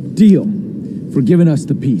 Deal. For giving us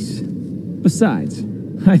the piece. Besides,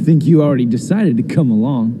 I think you already decided to come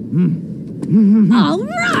along. All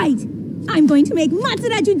right! I'm going to make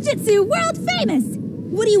Matsuda Jiu-Jitsu world famous!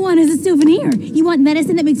 What do you want as a souvenir? You want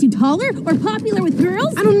medicine that makes you taller or popular with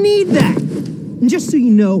girls? I don't need that! And just so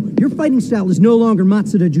you know, your fighting style is no longer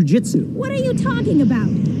Matsuda Jiu-Jitsu. What are you talking about?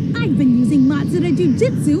 I've been using Matsuda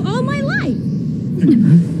Jiu-Jitsu all my life!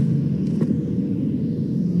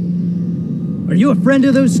 Are you a friend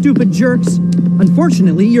of those stupid jerks?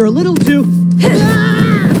 Unfortunately, you're a little too...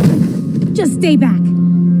 Just stay back.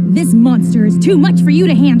 This monster is too much for you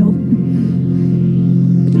to handle.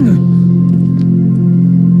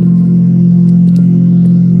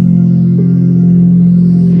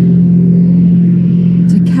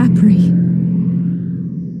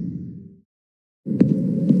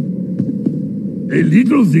 A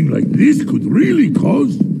little thing like this could really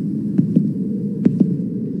cause...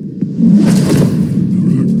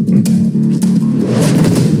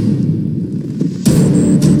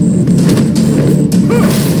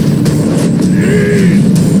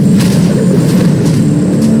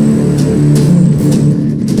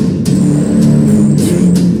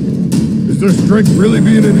 Is their strength really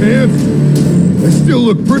being enhanced? They still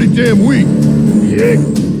look pretty damn weak.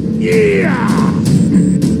 Yeah!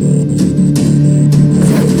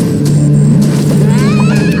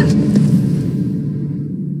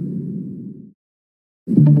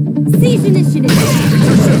 Siege initiative!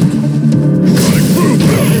 Sonic boom!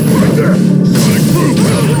 Right there! Sonic boom!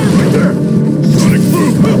 Right there! Sonic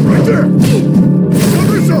boom! Right there! One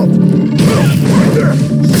result! Right there!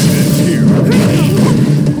 And here!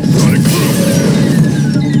 Sonic boom!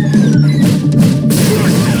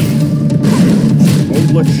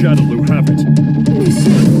 Won't let Shadaloo have it.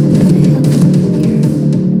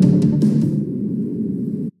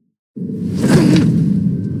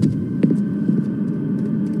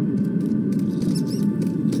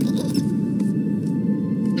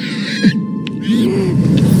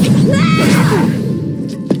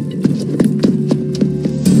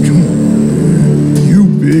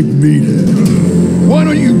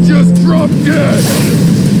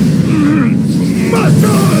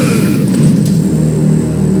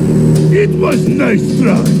 was nice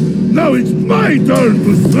try. Now it's my turn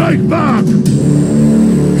to strike back!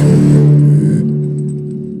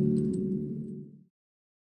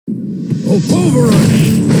 Oh,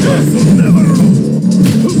 Pulverize! This'll never...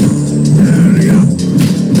 There ya!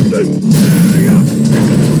 There ya!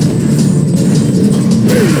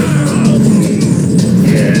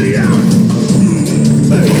 There ya!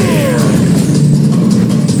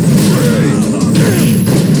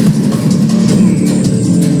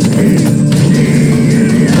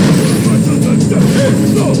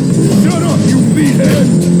 Shut up, you meathead!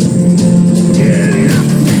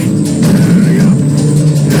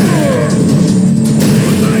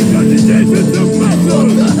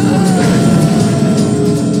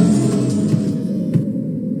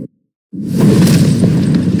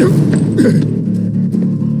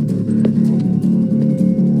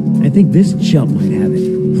 I think this chump might have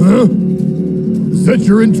it. Huh? Is that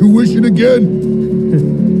your intuition again?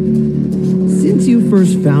 Since you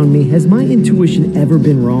first found me, has my intuition ever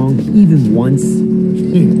been wrong, even once?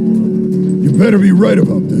 You better be right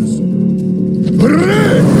about this.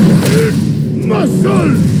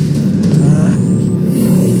 Muscle!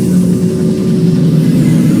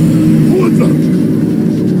 What the?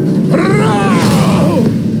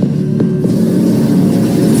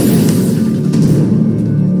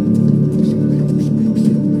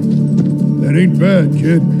 That ain't bad,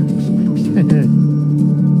 kid.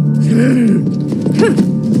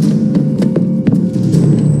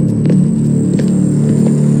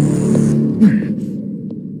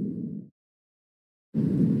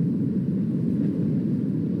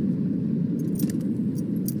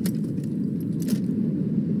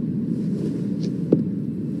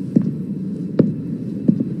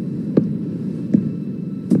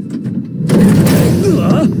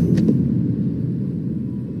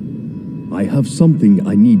 I have something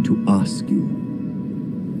I need to ask you.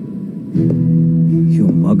 You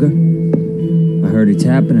a mugger? I heard it's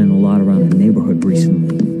happening a lot around the neighborhood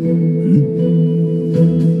recently.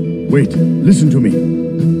 Wait, listen to me.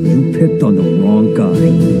 You picked on the wrong guy.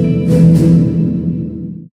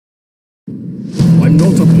 I'm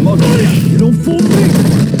not a mugger. You don't fool me.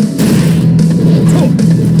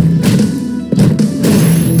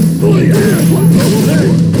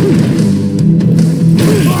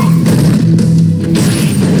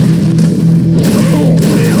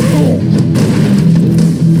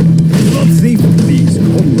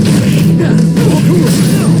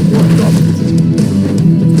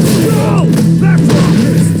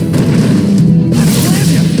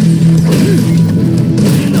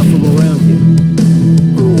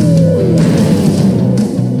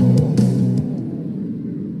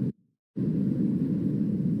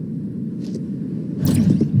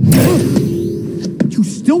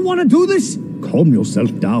 Do this? Calm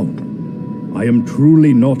yourself down. I am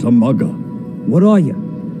truly not a mugger. What are you?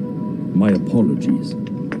 My apologies,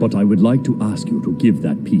 but I would like to ask you to give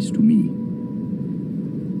that piece to me.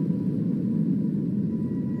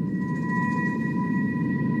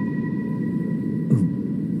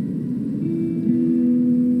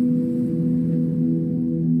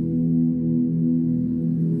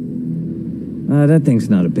 That thing's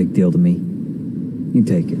not a big deal to me. You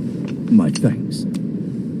take it. My thanks.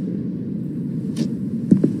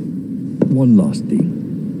 One last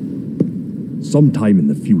thing. Sometime in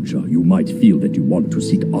the future, you might feel that you want to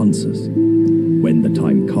seek answers. When the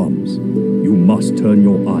time comes, you must turn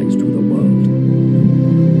your eyes to the world.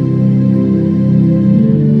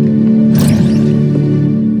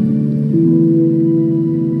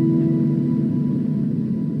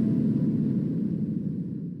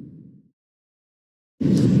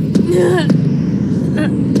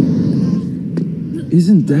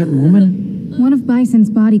 Isn't that woman? One of Bison's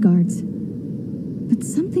bodyguards. But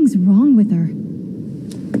something's wrong with her.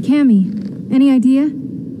 Cammy, any idea?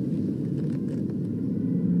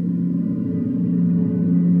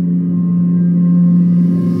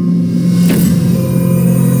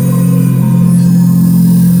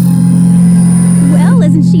 Well,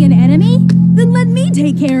 isn't she an enemy? Then let me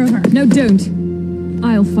take care of her. No, don't.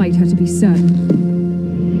 I'll fight her to be certain.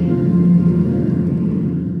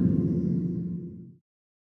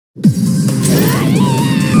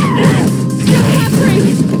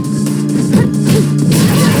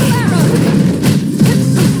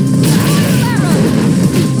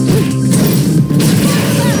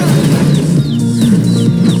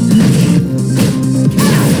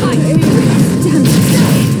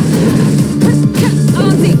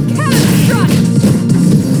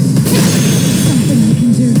 Something I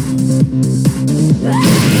can do.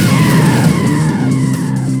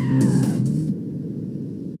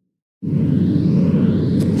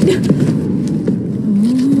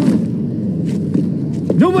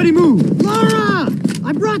 Nobody move! Laura!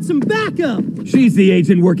 I brought some backup! She's the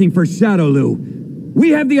agent working for Shadaloo. We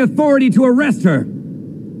have the authority to arrest her.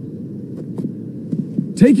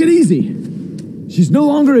 Take it easy. She's no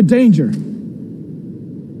longer a danger.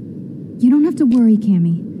 You don't have to worry,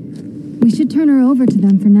 Cammy. We should turn her over to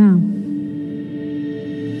them for now.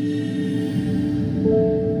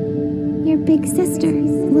 Your big sister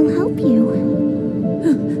will help you.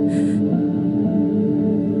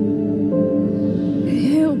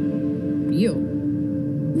 Help you.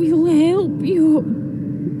 We'll help you.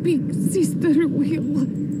 Big sister will.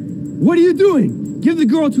 What are you doing? Give the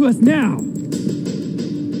girl to us now.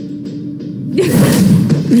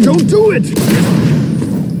 Don't do it!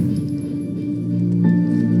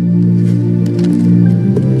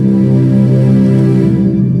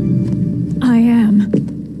 I am.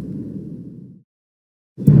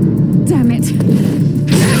 Damn it.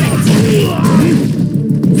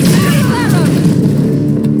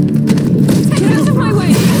 Get out of my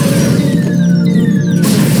way!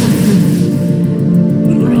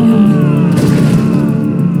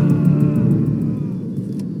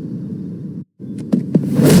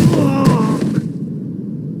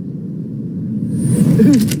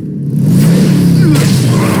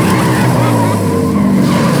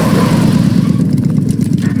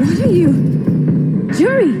 What are you?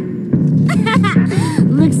 Jury!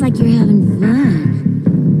 Looks like you're having fun.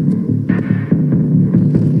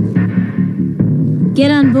 Get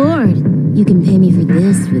on board. You can pay me for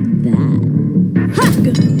this with that.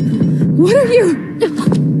 What are you?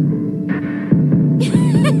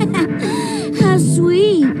 How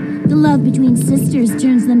sweet. The love between sisters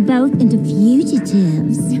turns them both into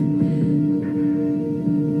fugitives.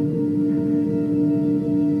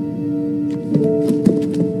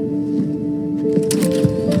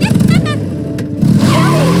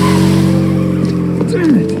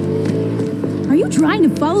 Are you trying to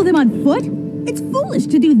follow them on foot? It's foolish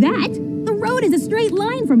to do that. The road is a straight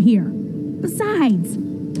line from here. Besides...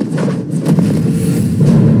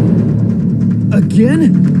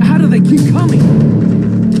 Again? How do they keep coming?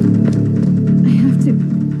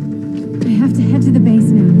 I have to head to the base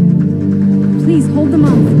now. Please hold them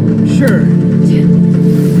off. Sure.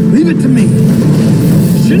 Leave it to me.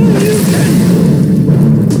 Shouldn't you?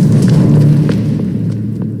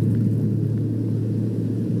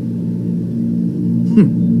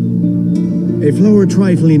 A flower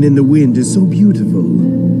trifling in the wind is so beautiful.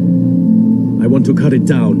 I want to cut it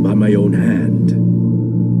down by my own hand.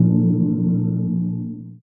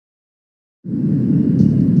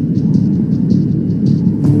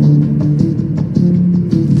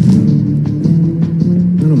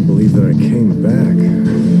 I don't believe that I came back.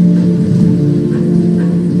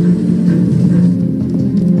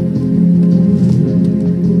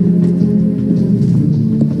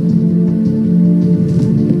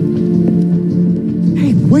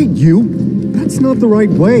 Wait, you! That's not the right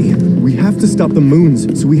way. We have to stop the moons,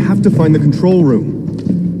 so we have to find the control room.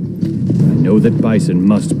 I know that Bison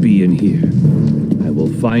must be in here. I will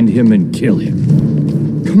find him and kill him.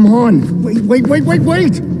 Come on!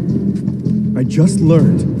 Wait! I just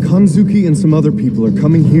learned Kanzuki and some other people are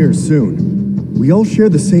coming here soon. We all share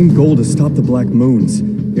the same goal to stop the Black Moons.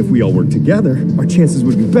 If we all work together, our chances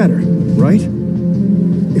would be better, right?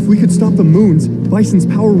 If we could stop the moons, Bison's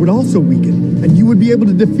power would also weaken, and you would be able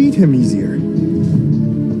to defeat him easier.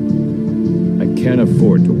 I can't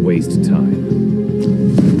afford to waste time.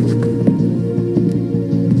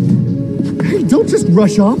 Hey, don't just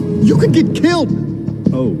rush off! You could get killed!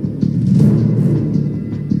 Oh.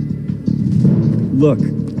 Look,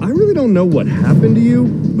 I really don't know what happened to you,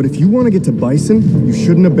 but if you want to get to Bison, you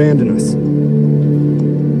shouldn't abandon us.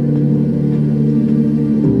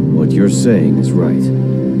 What you're saying is right.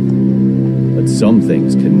 But some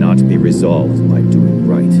things cannot be resolved by doing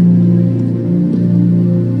right.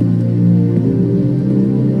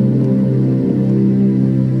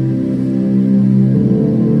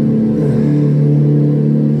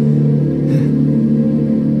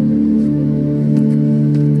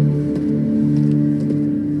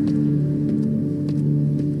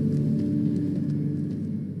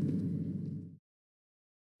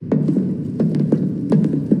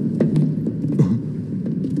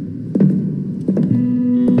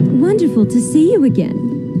 Wonderful to see you again.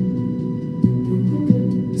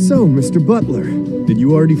 So, Mr. Butler, did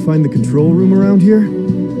you already find the control room around here?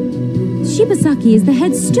 Shibasaki is the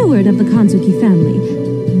head steward of the Kanzuki family.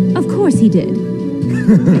 Of course he did.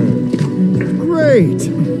 Great!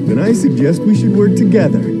 Then I suggest we should work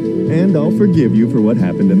together, and I'll forgive you for what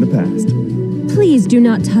happened in the past. Please do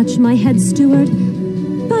not touch my head steward.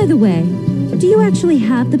 By the way, do you actually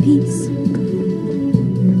have the piece?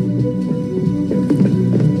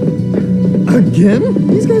 Again?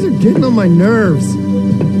 These guys are getting on my nerves.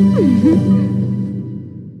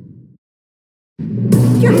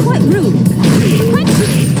 You're quite rude.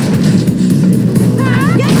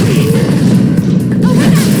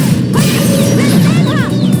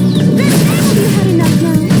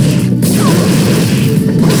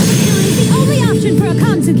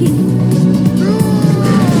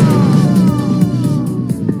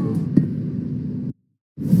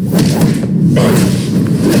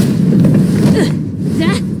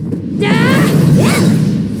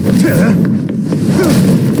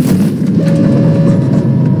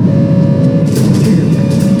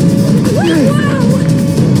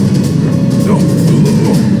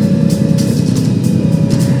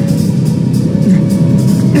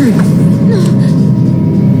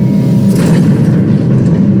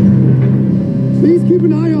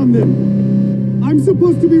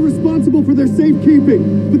 To be responsible for their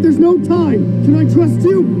safekeeping, but there's no time. Can I trust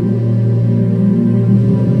you?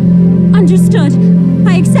 Understood.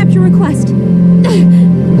 I accept your request.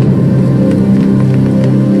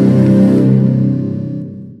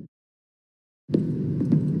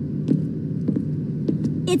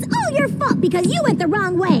 It's all your fault because you went the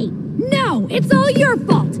wrong way. No, it's all your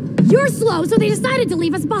fault. You're slow, so they decided to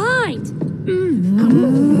leave us behind.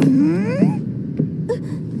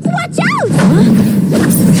 Watch out!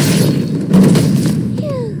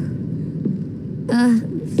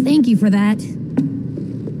 Thank you for that.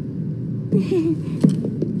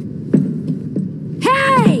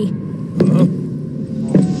 Hey!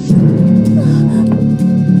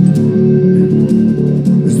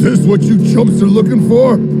 Is this what you chumps are looking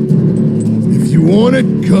for? If you want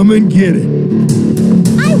it, come and get it.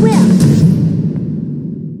 I will.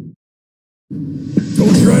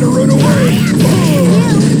 Don't try to run away.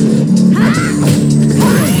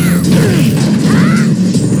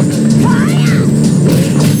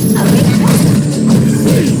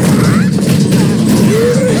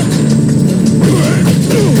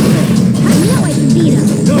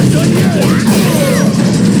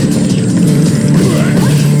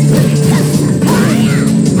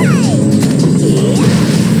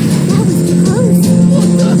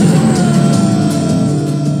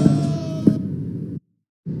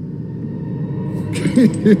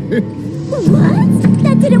 What?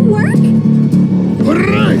 That didn't work?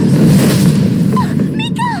 Right.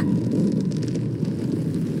 Mika!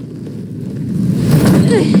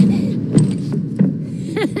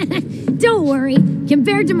 Don't worry.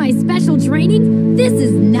 Compared to my special training, this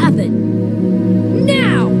is nothing.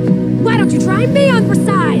 Now, why don't you try me on for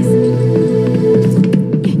size?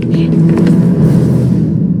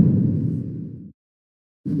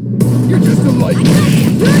 You're just a light. You're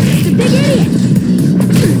just a big idiot.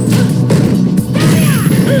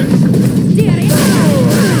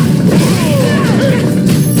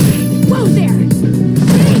 Whoa there!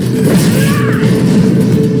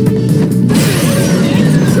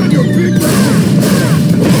 Shut your big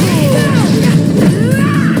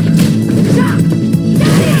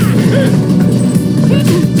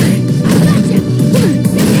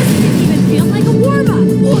Didn't even feel like a warm-up.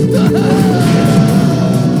 What the hell?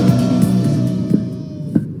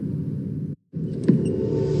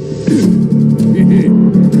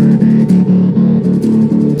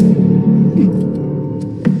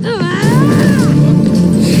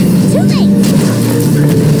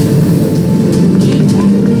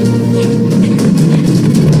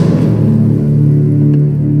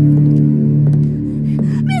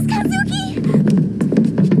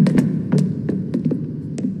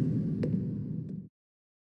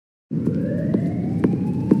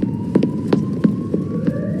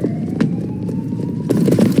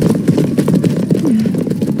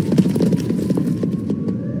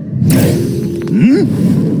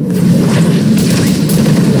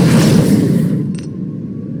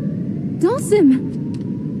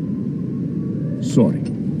 Sorry,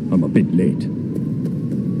 I'm a bit late.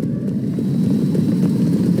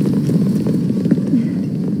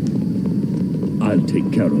 I'll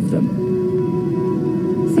take care of them.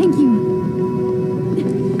 Thank you.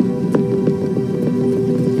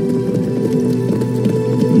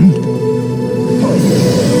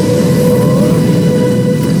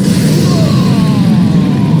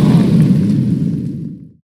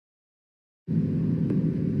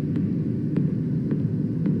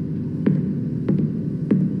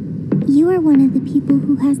 You are one of the people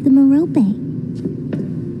who has the Merope.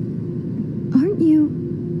 Aren't you?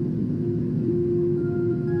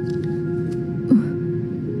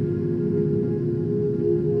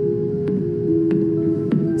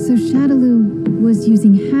 So Shadaloo was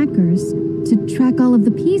using hackers to track all of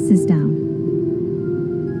the pieces down.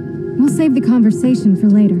 We'll save the conversation for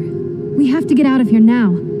later. We have to get out of here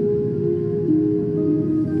now.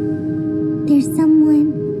 There's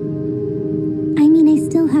someone... I mean, I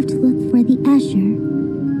still have to look for the usher.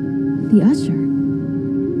 The usher?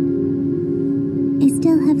 I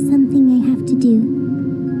still have something I have to do.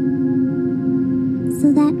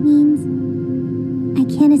 So that means I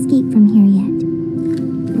can't escape from here yet.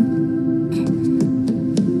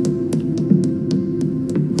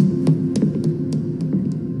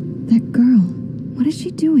 That girl, what is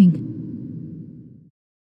she doing?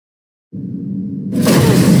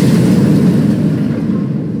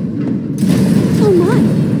 Oh my!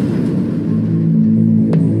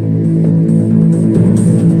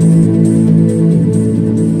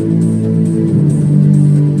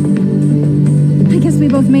 I guess we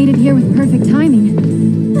both made it here with perfect timing.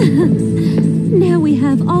 Now we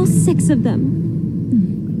have all 6 of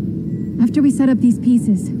them. After we set up these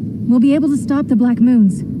pieces, we'll be able to stop the Black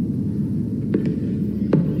Moons.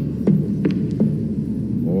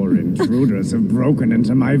 More intruders have broken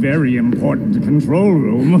into my very important control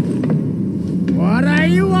room. What are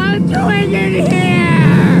you all doing in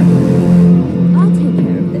here? I'll take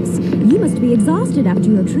care of this. You must be exhausted after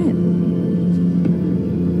your trip.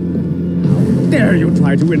 Dare you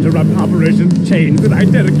try to interrupt Operation Change that I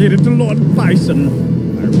dedicated to Lord Bison?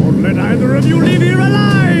 I won't let either of you leave here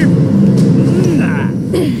alive!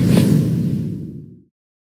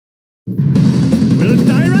 We'll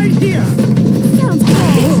die right here! Sounds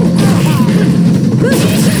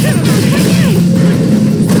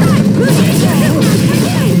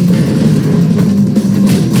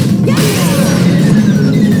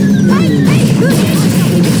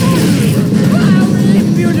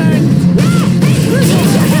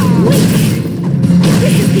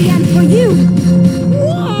This is the end for you!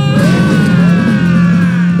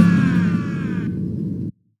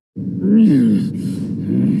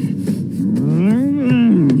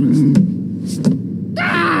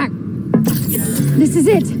 This is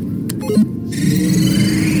it!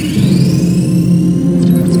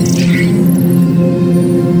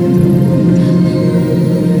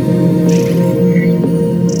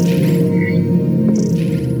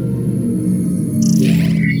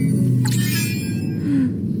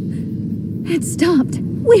 It stopped.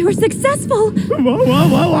 We were successful! Whoa, whoa,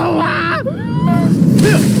 whoa, whoa, whoa!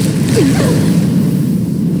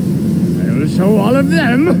 I'll show all of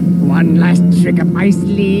them one last trick up my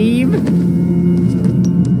sleeve.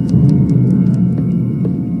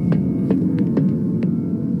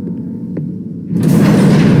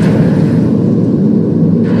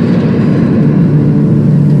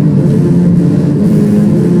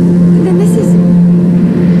 Then this is...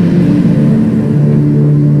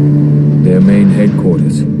 Their main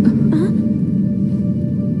headquarters.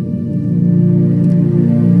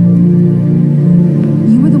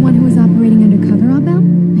 You were the one who was operating undercover, Abel?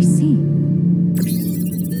 I see.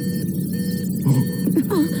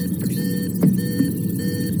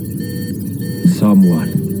 Someone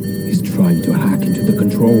is trying to hack into the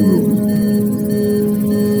control room.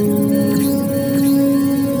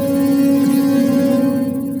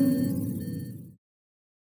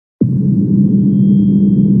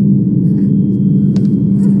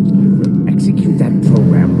 Execute that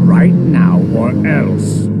program right now, or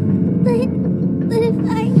else. But if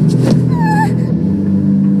I...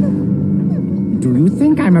 Do you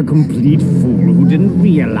think I'm a complete fool who didn't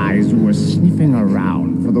realize you were sniffing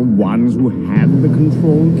around for the ones who had the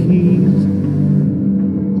control keys?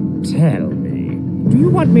 Tell me, do you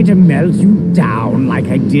want me to melt you down like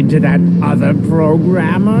I did to that other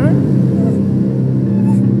programmer?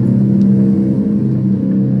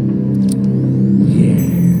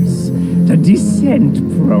 Yes, the Descent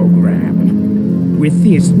program. With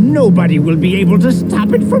this, nobody will be able to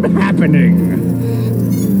stop it from happening.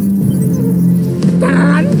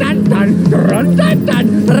 Dun, dun, dun, dun, dun,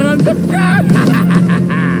 dun, dun, dun.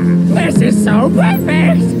 This is so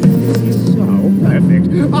perfect! This is so perfect.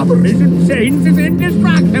 Operation Change is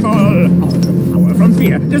indestructible. All the power from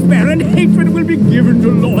fear, despair, and hatred will be given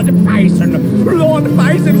to Lord Bison. Lord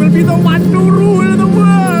Bison will be the one to rule the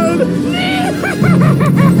world!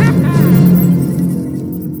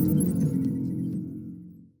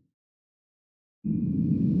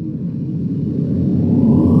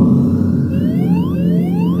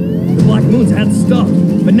 Moons had stopped,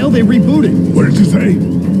 but now they rebooted. What did you say?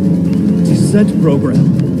 Descent program.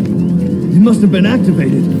 It must have been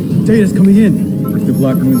activated. Data's coming in. If the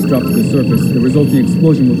Black Moons drop to the surface, the resulting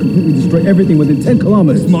explosion will completely destroy everything within 10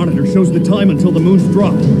 kilometers. This monitor shows the time until the moons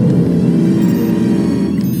drop.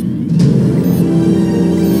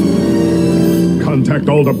 Contact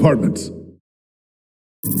all departments.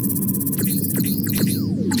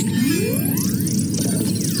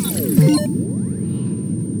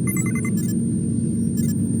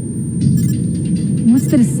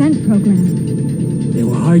 Ascent program. They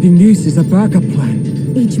were hiding this as a backup plan.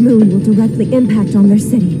 Each moon will directly impact on their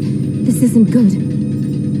city. This isn't good.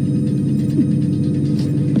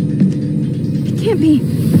 It can't be.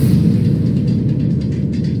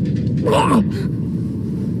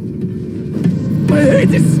 I hate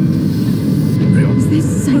this! Is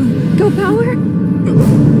this psycho power?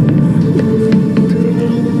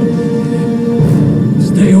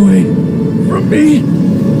 Stay away from me!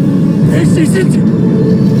 This isn't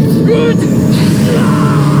good!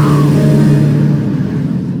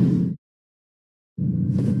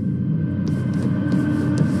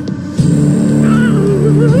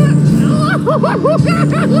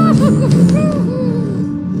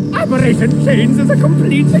 Operation Chains is a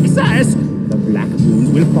complete success! The black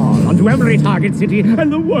moons will fall onto every target city,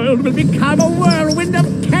 and the world will become a whirlwind of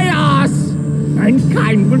chaos!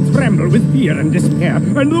 Mankind will tremble with fear and despair,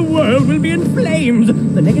 and the world will be in flames!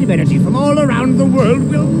 The negative energy from all around the world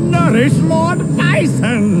will nourish Lord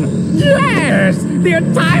Bison! Yes! The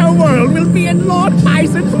entire world will be in Lord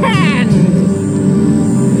Bison's hands!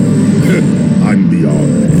 I'm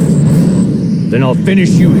beyond that. Then I'll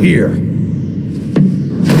finish you here.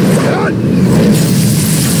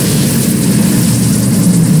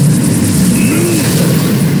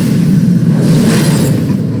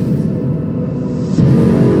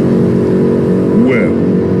 Well,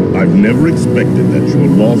 I've never expected that your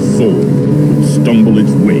lost soul would stumble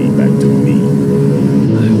its way back to me.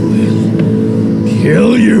 I will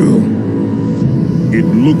kill you! It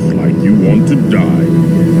looks like you want to die.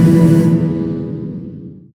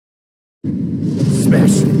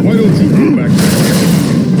 Smash! Why don't you go back there?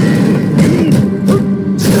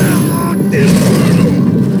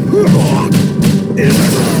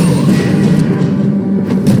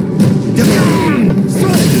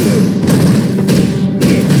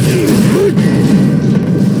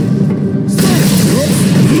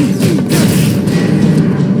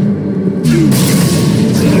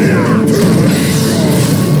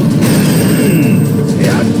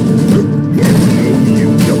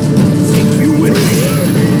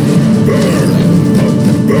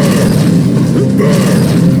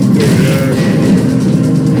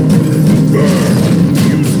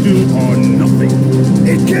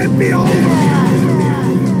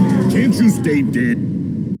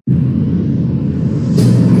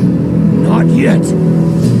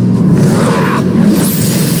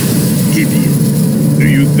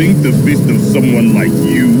 Someone like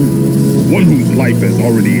you, one whose life has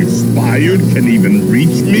already expired, can even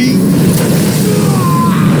reach me?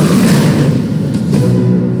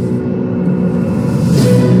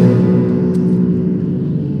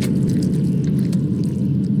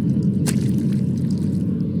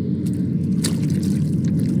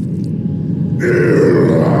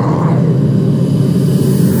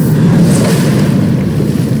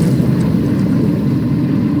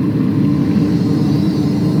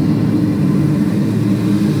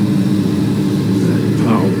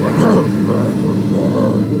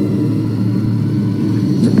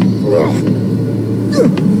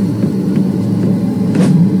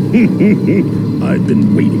 I've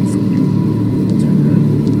been waiting for you.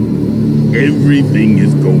 Everything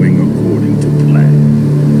is going according to plan.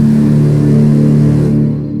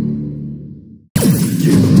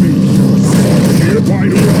 Give me your sword. Why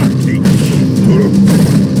do I take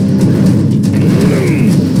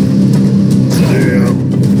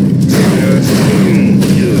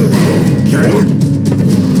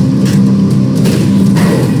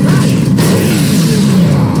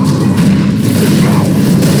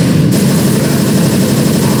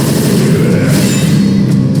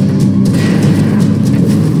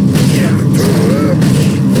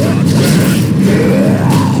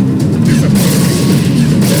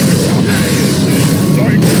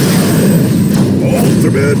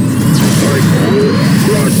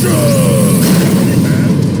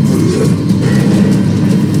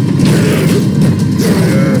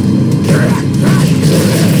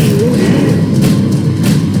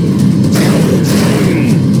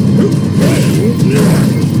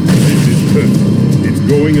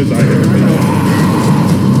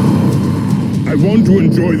I want to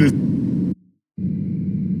enjoy this.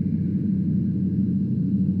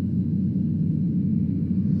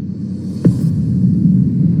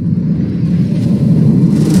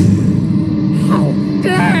 How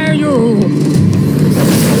dare you?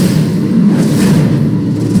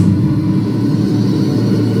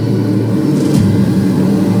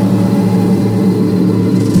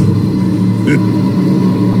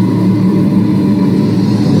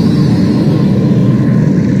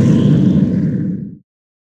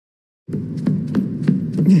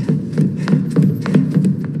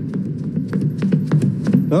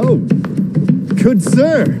 Oh, good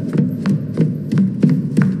sir.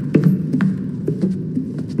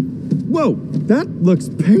 Whoa, that looks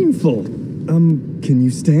painful. Can you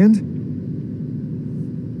stand?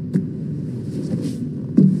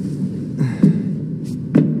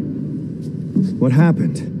 What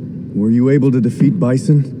happened? Were you able to defeat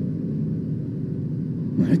Bison?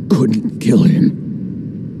 I couldn't kill him.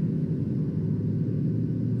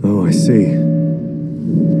 Oh, I see.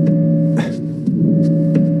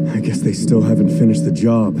 I guess they still haven't finished the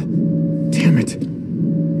job. Damn it.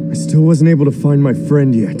 I still wasn't able to find my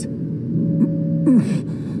friend yet.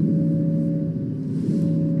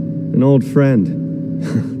 An old friend.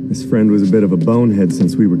 This friend was a bit of a bonehead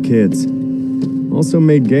since we were kids. Also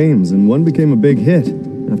made games, and one became a big hit.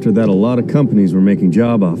 After that, a lot of companies were making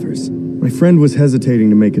job offers. My friend was hesitating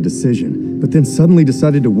to make a decision, but then suddenly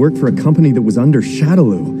decided to work for a company that was under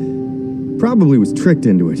Shadaloo. Probably was tricked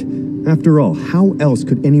into it. After all, how else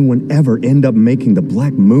could anyone ever end up making the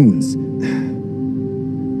Black Moons?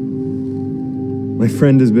 My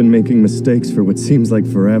friend has been making mistakes for what seems like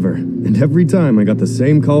forever, and every time I got the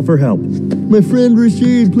same call for help. My friend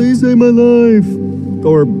Rashid, please save my life!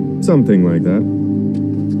 Or something like that.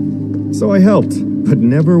 So I helped, but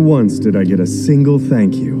never once did I get a single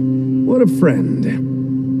thank you. What a friend.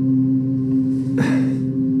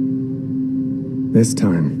 This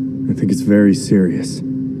time, I think it's very serious.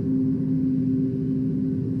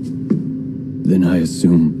 Then I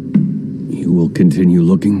assume you will continue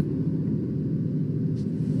looking?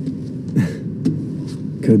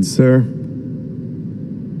 Good, sir.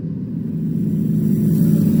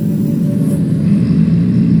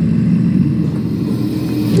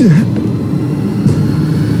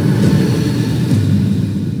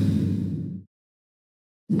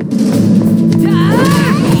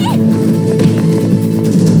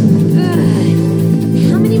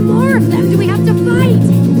 How many more of them do we have to fight?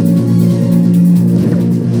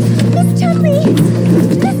 Miss Chun-Li!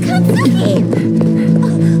 Miss Katsuki!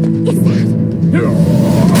 Is that...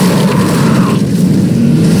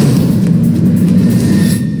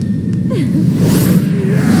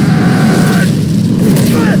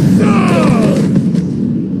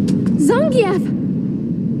 Zangief!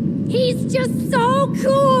 He's just so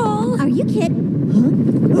cool! Are you kidding?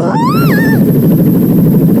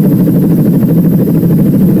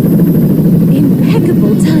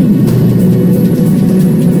 Impeccable timing.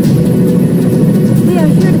 They are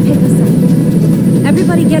here to pick us up.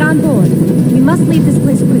 Everybody get on board. We must leave this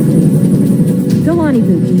place quickly. Go on,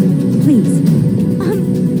 Ibuki. Please.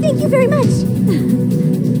 Thank you very much.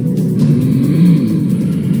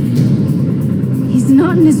 He's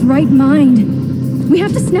not in his right mind. We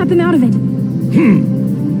have to snap him out of it.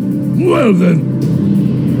 Well then,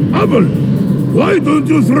 Abel, why don't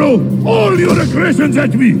you throw all your aggressions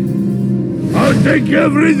at me? I'll take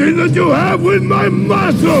everything that you have with my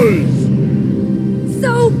muscles!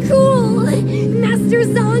 So cool! Master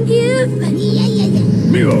Zangief!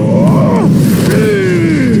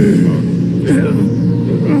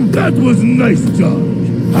 That was nice, George.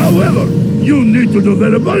 However, you need to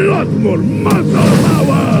develop a lot more muscle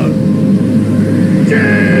power!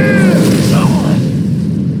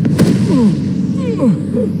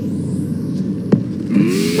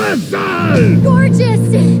 Muscle! Gorgeous!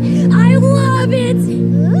 I love it!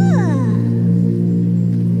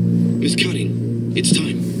 Miss Cutting, it's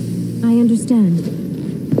time. I understand.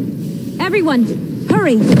 Everyone,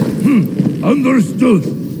 hurry! Understood.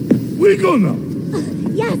 We go now.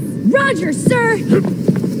 Yes! Roger, sir!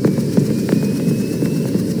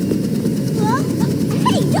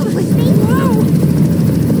 Hey, don't push me! Whoa!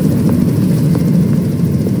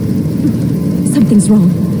 Something's wrong.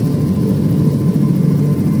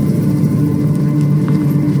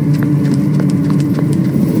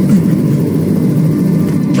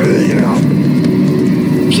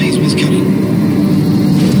 Please, Miss Cutting.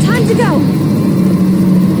 Time to go!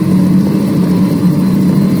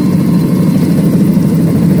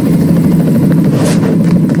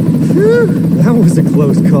 That was a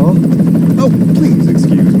close call. Oh, please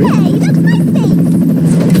excuse me. Hey, that's my space!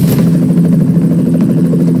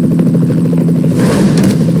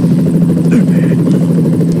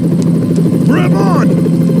 Rev on!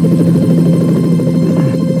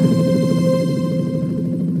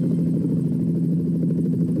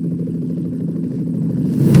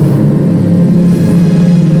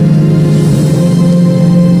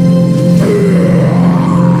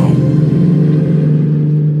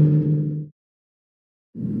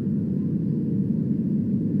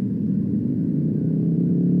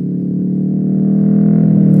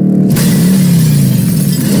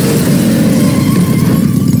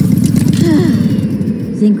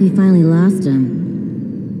 Think we finally lost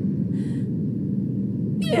him.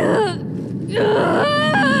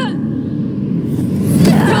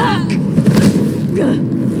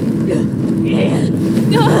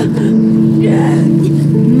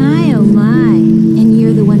 My oh my. And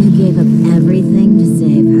you're the one who gave up everything to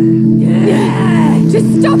save her.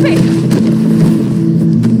 Just stop it!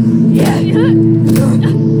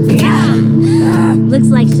 Looks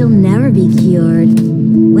like she'll never be cured.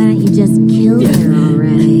 Why don't you just kill her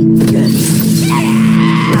already?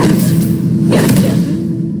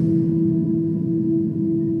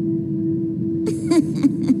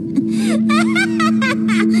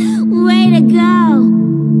 Way to go!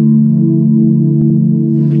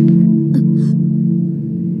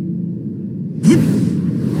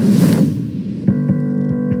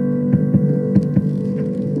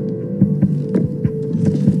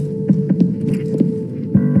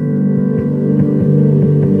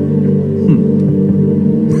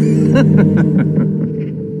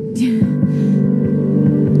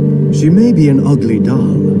 She may be an ugly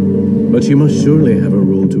doll, but she must surely have a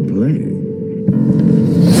role to play.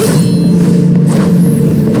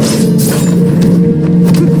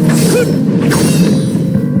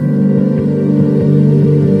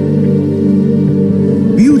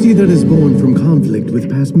 Beauty that is born from conflict with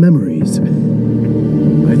past memories.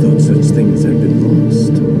 I thought such things had been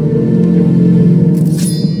lost.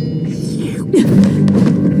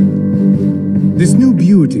 This new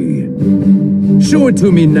beauty. Show it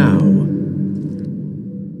to me now.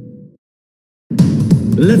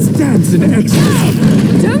 Let's dance in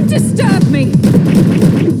ecstasy. Don't disturb me!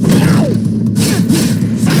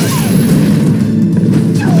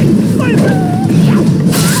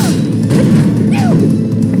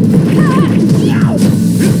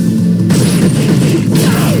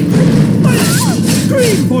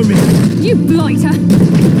 Scream for me! You blighter!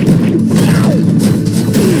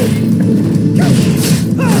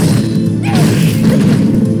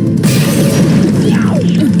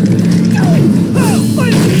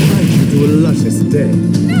 To a luscious day.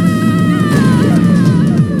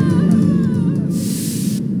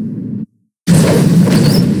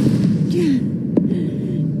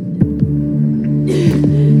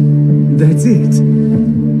 That's it.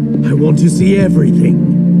 I want to see everything.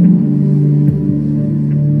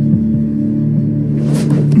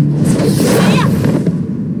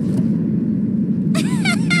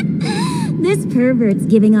 This pervert's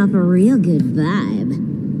giving off a real good vibe.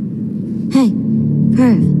 Hey,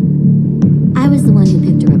 Perv. I was the one who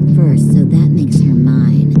picked her up first, so that makes her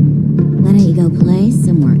mine. Why don't you go play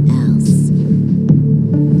somewhere else?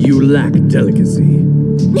 You lack delicacy.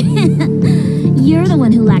 You're the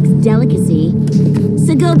one who lacks delicacy.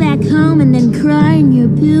 So go back home and then cry in your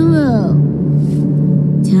pillow.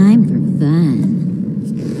 Time for fun.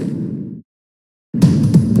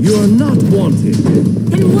 You are not wanted.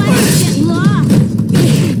 Then why don't you get lost?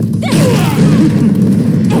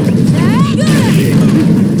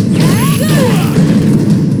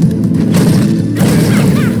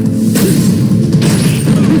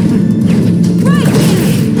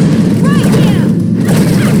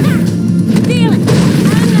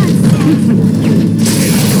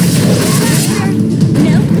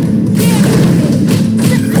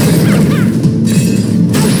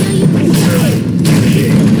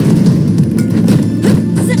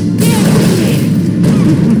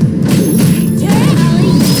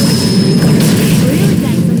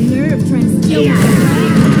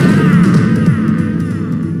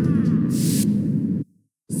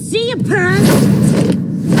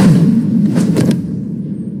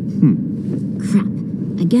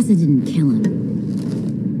 Guess I didn't kill him.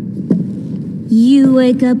 You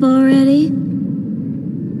wake up already?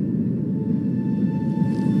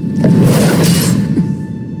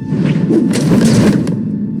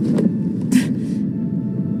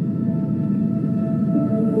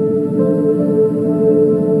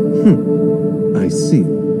 I see.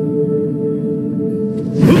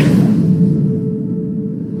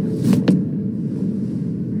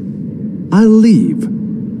 I'll leave.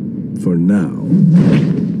 For now.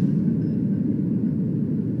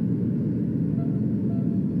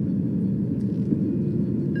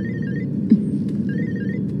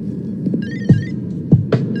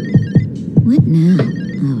 What now?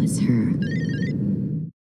 Oh, it's her.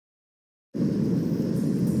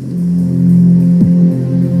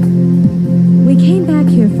 We came back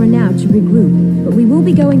here for now to regroup, but we will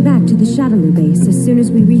be going back to the Shadaloo base as soon as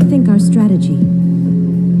we rethink our strategy.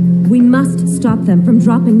 We must stop them from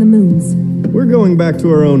dropping the moons. We're going back to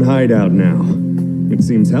our own hideout now. It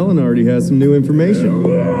seems Helen already has some new information.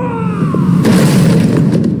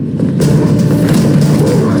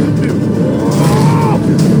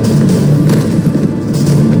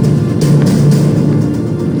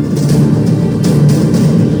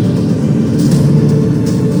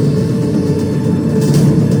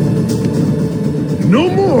 No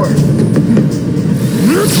more!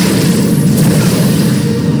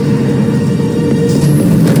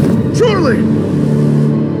 Charlie!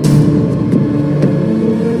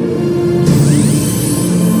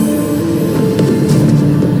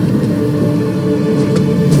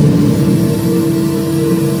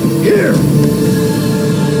 Here!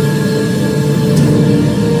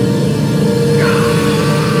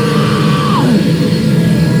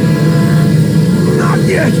 Not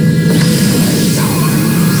yet!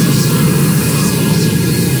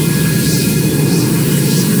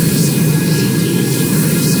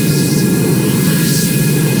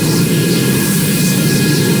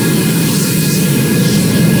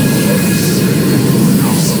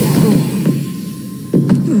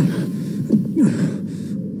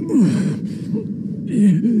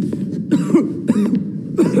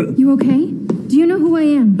 You okay? Do you know who I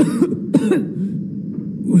am?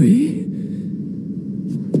 Oui.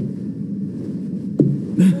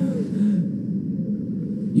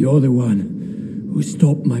 You're the one who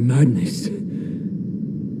stopped my madness.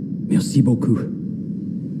 Merci beaucoup.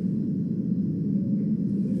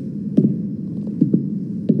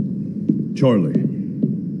 Charlie.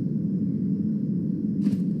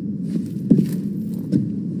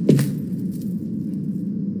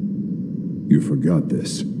 You forgot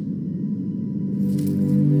this.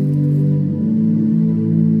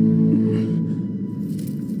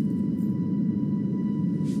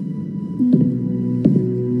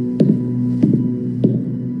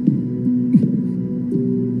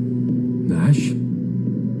 Nash?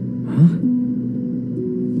 Huh?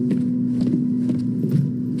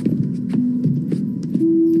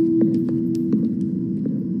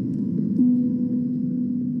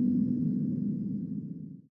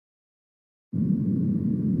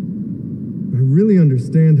 I really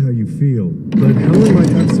understand how you feel, but Helen might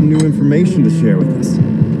have some new information to share with us.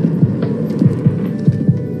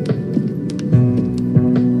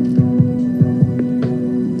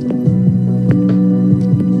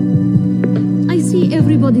 I see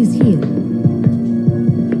everybody's here.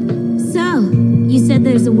 So, you said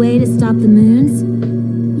there's a way to stop the moons?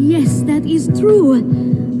 Yes, that is true.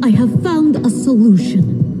 I have found a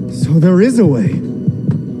solution. So there is a way.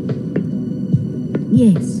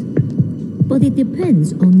 Yes, but it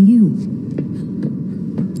depends on you.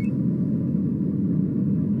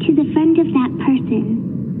 To the friend of that person,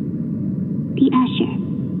 the usher.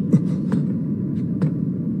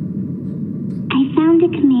 I found a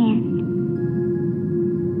command.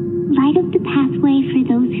 Light up the pathway for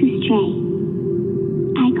those who stray.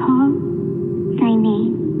 I call thy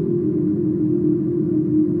name.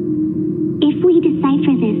 If we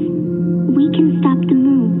decipher this, we can stop the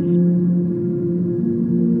moons.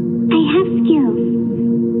 I have skills,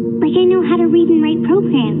 like I know how to read and write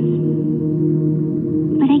programs,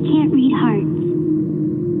 but I can't read hearts.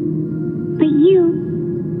 But you,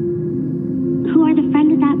 who are the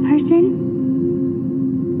friend of that person,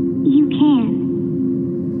 you can.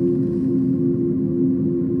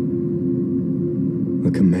 A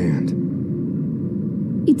command.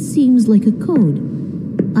 It seems like a code.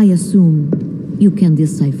 I assume you can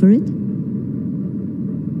decipher it?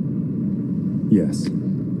 Yes.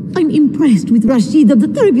 I'm impressed with Rashid of the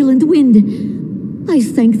Turbulent Wind. I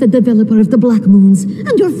thank the developer of the Black Moons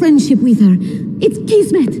and your friendship with her. It's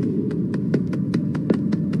kismet.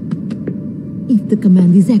 If the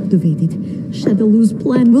command is activated, Shadaloo's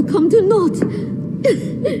plan will come to naught.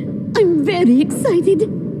 I'm very excited.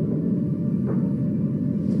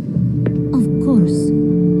 Of course,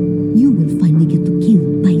 you will finally get to kill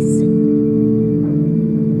Bison.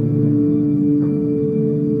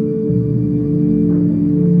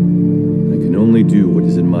 Only do what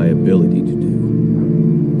is in my ability to do,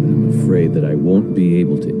 but I'm afraid that I won't be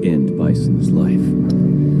able to end Bison's life.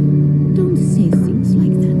 Don't say things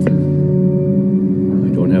like that. I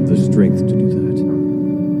don't have the strength to do that.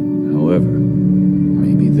 However,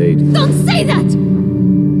 maybe they do. Don't say that!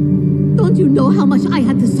 Don't you know how much I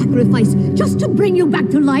had to sacrifice just to bring you back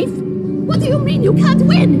to life? What do you mean you can't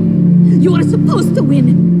win? You are supposed to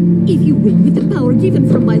win. If you win with the power given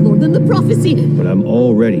from my lord and the prophecy... But I'm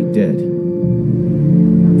already dead.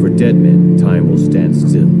 For dead men, time will stand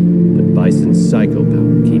still, but Bison's psycho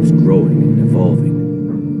power keeps growing and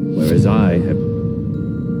evolving. Whereas I have...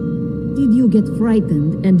 Did you get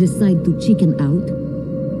frightened and decide to chicken out?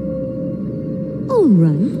 All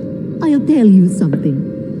right, I'll tell you something.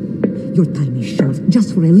 Your time is short,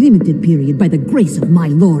 just for a limited period, by the grace of my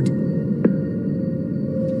lord.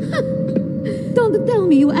 Don't tell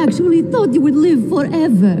me you actually thought you would live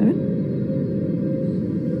forever.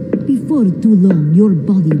 Before too long, your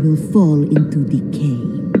body will fall into decay.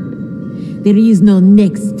 There is no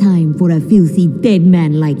next time for a filthy dead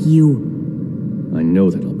man like you. I know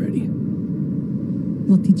that already.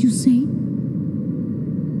 What did you say?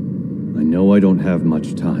 I know I don't have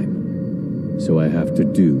much time, so I have to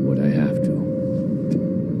do what I have to.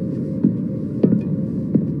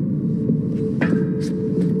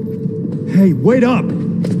 Hey, wait up!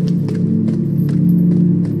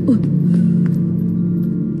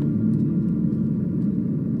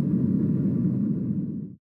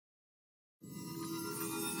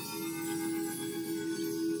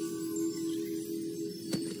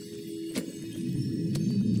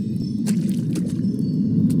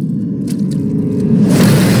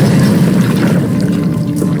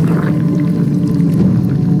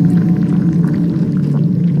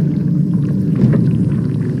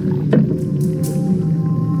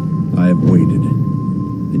 I have waited,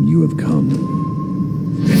 and you have come.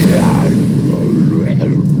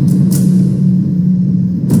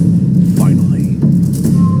 Finally.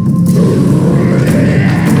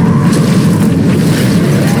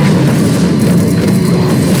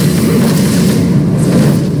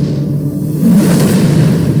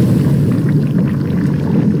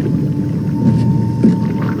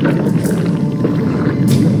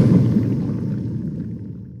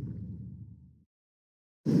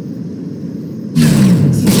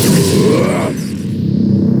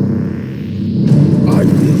 I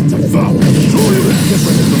will devour. Truly is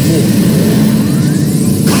different than before.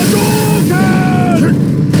 Hadouken!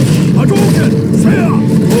 Hadouken! Fair!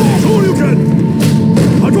 Shoryuken!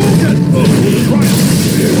 Hadouken! Triumph!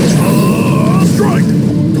 Strike!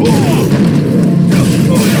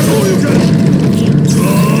 Shoryuken!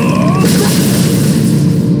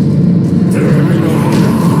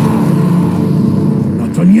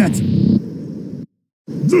 Not done yet!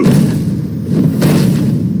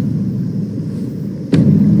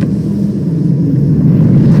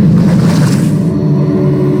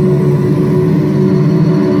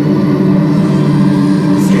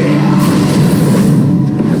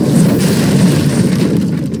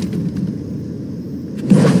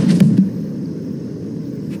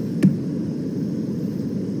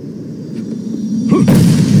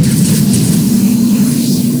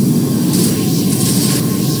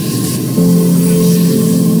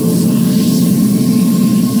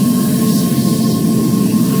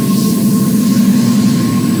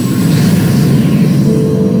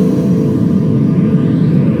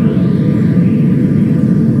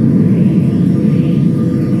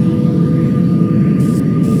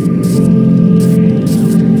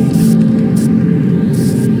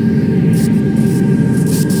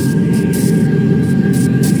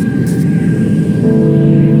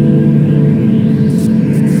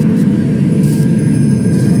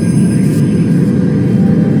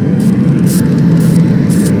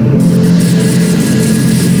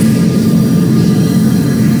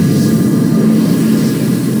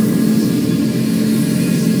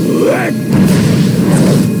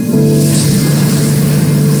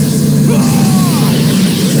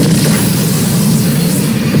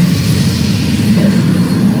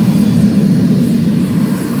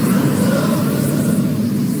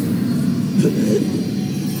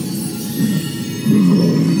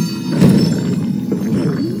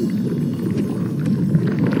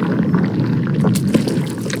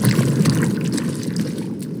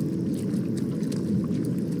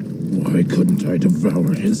 Why couldn't I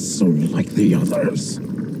devour his soul like the others?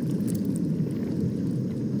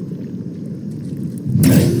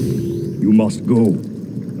 You must go.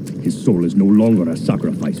 His soul is no longer a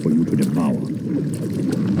sacrifice for you to devour.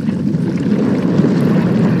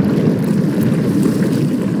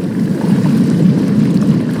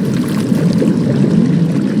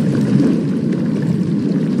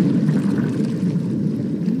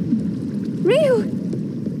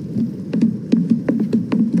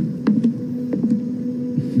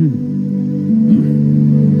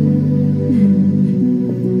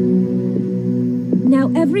 Now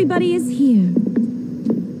everybody is here.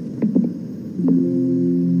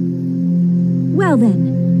 Well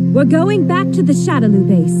then, we're going back to the Shadaloo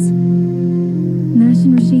base. Nash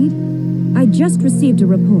and Rashid? I just received a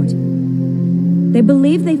report. They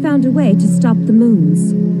believe they found a way to stop the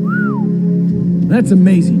moons. That's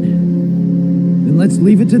amazing. Then let's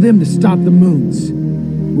leave it to them to stop the moons.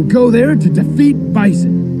 We'll go there to defeat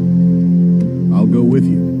Bison. I'll go with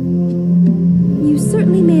you. You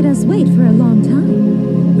certainly made us wait for a long time.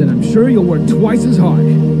 Then I'm sure you'll work twice as hard.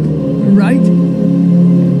 Right?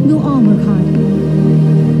 We'll all work hard.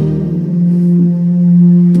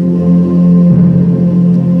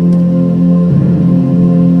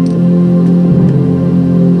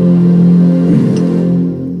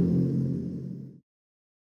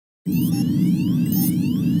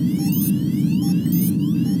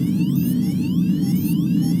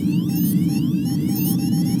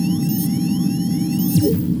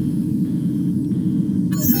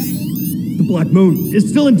 Black Moon is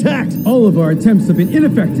still intact! All of our attempts have been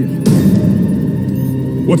ineffective.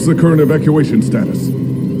 What's the current evacuation status?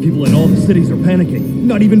 People in all the cities are panicking.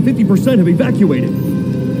 Not even 50% have evacuated.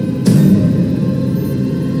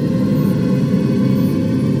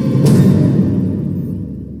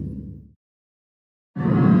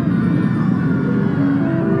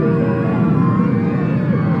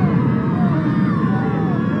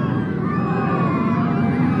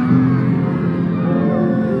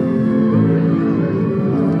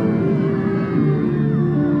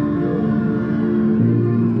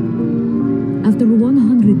 After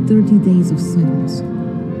 130 days of silence,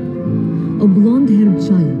 a blonde-haired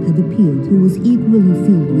child had appeared who was equally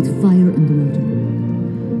filled with fire and water.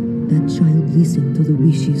 That child listened to the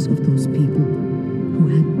wishes of those people who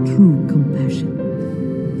had true compassion.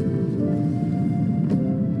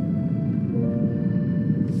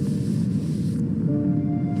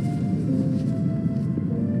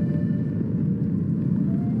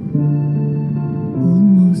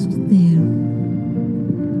 Almost there.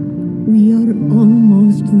 We are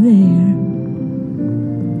almost there.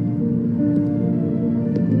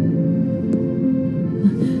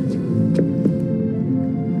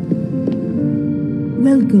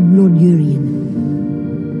 Welcome, Lord Urien.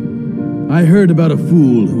 I heard about a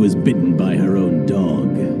fool who was bitten by her own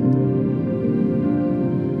dog.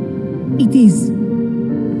 It is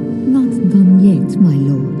not done yet, my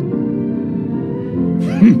lord.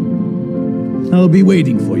 I'll be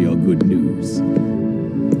waiting for your good news.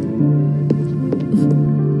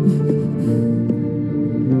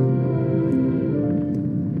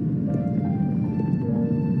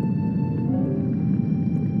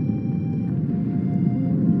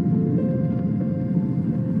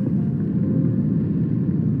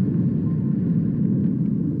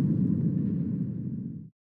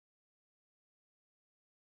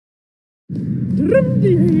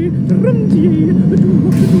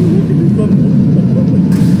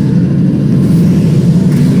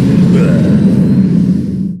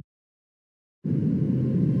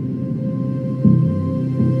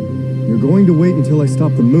 You're going to wait until I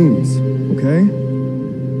stop the moons, okay?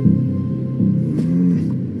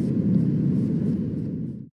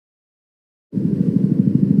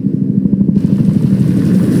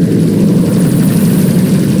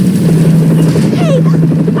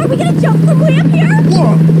 Are we gonna jump from way up here?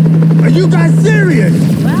 What? Are you guys serious?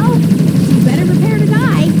 Well, you better prepare to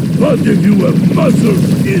die. But if you have muscles,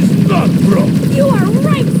 is not broke. You are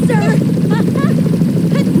right, sir.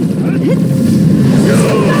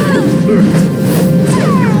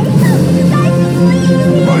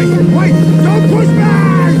 Wait! Don't push back!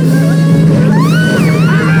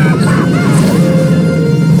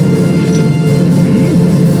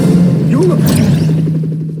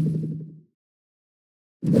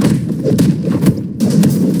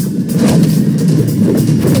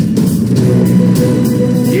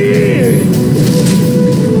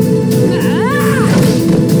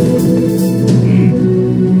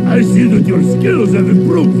 I see that your skills have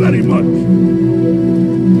improved very much.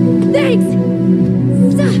 Thanks.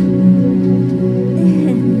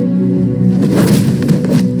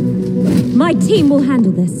 My team will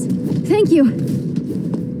handle this. Thank you.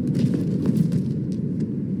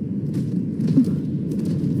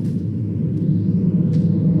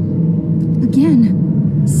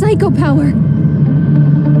 Again. Psycho power.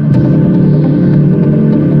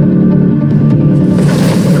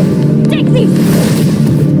 Take these.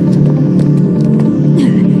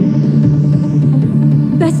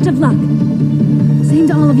 Best of luck. Same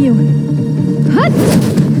to all of you. Hut!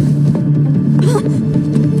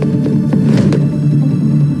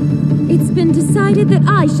 It's been decided that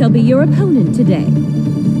I shall be your opponent today.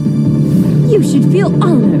 You should feel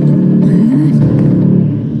honored.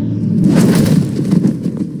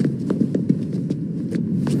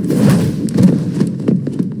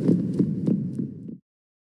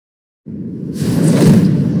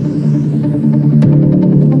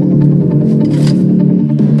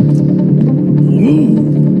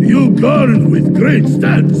 Guard with great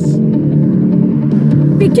stats.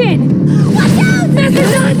 Begin. Watch out! There's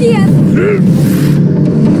an audience!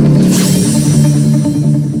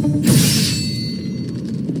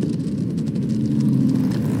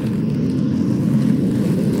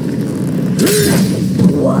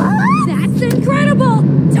 What? That's incredible!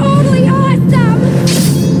 Totally awesome!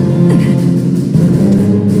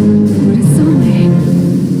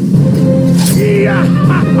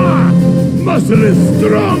 Muscle is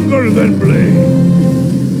stronger than blade.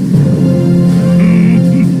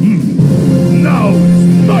 Now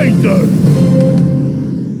it's my turn.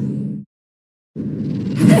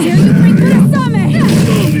 Here's the drink for the summit!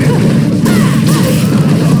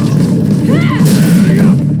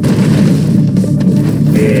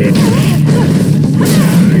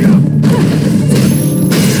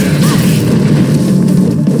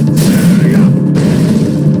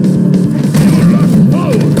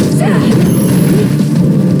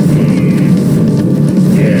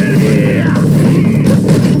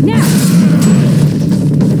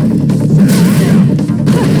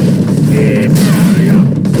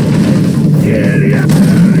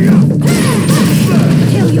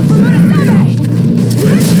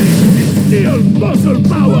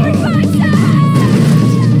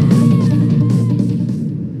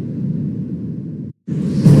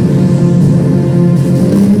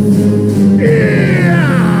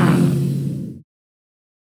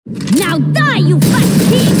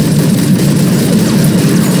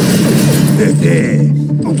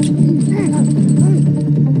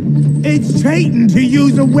 It's cheating to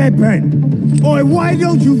use a weapon! Or why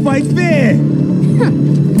don't you fight fair?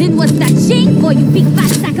 Then what's that chain for, you big fat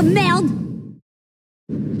sack of meld?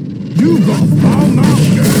 You got foul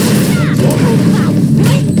mouth, girl!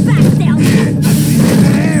 Back down!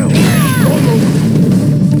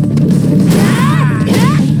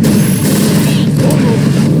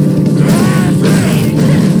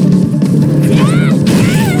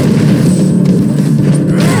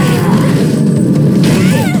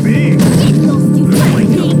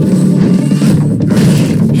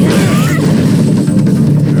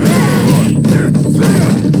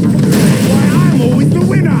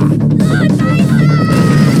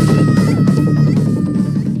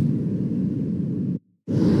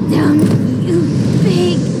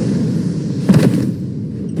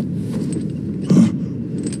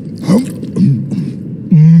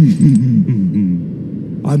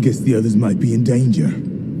 I guess the others might be in danger.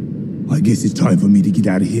 I guess it's time for me to get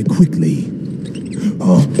out of here quickly.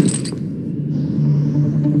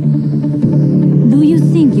 Do you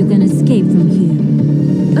think you can escape from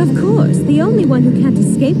here? Of course, the only one who can't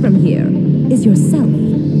escape from here is yourself.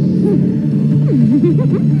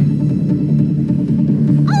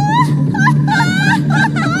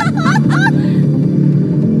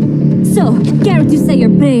 So, care to say your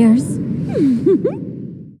prayers?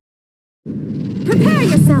 Prepare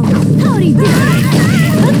yourself! Howdy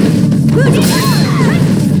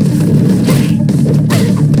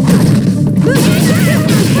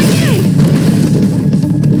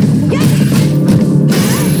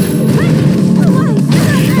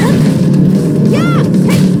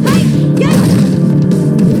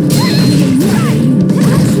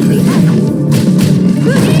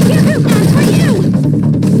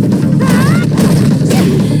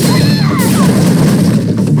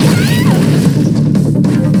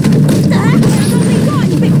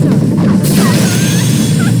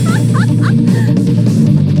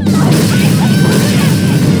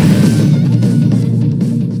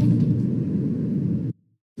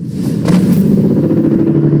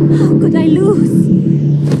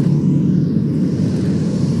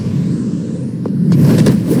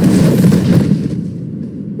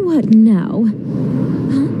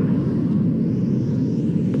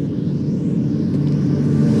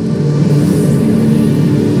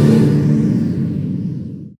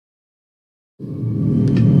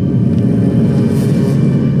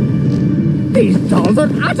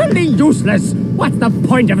Utterly useless! What's the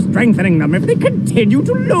point of strengthening them if they continue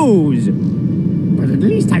to lose? But at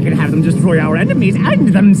least I can have them destroy our enemies and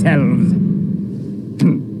themselves.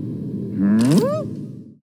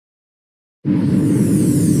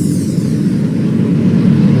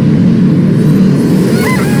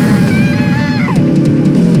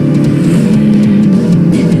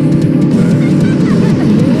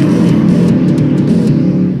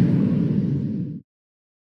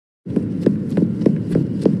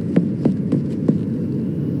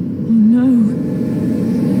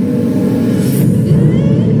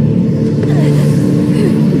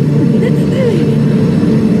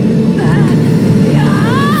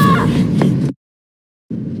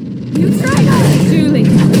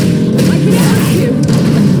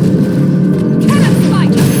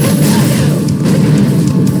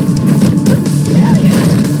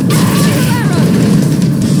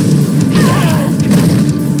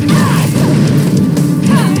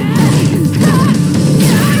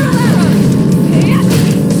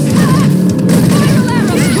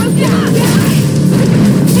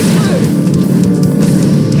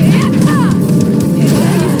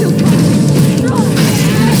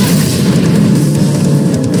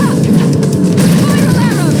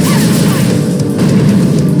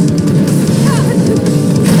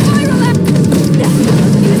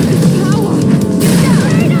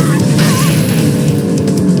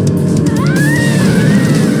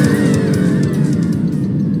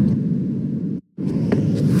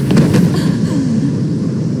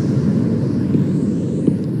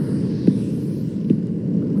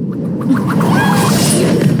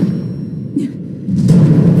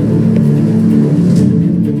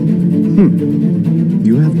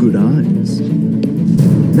 You have good eyes.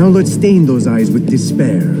 Now let's stain those eyes with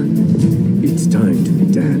despair. It's time to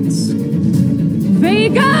dance.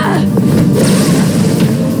 Vega!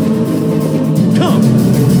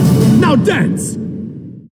 Come! Now dance!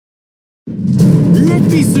 Let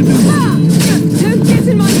me seduce you! Don't get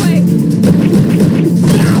in my way!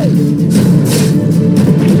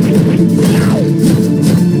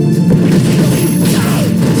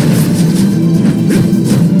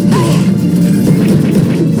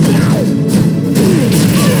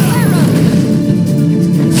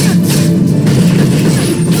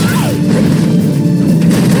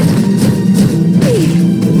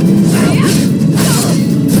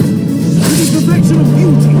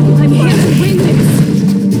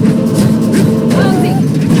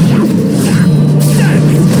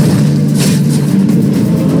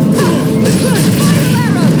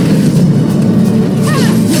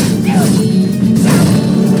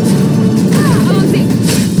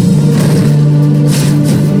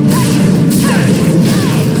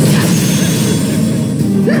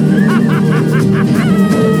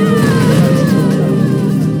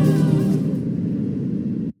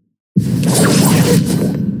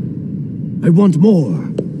 want more.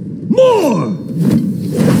 More!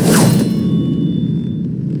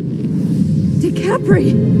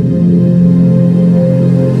 DiCapri!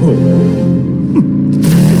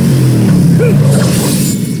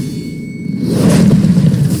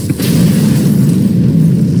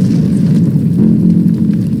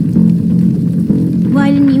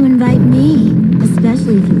 Why didn't you invite me?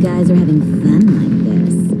 Especially if you guys are having fun like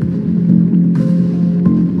this.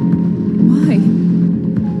 Why?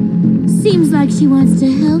 Seems like she wants to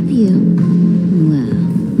help you. Well,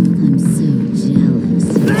 I'm so jealous.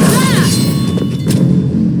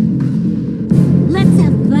 Let's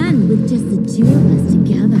have fun with just the two of us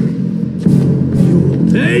together.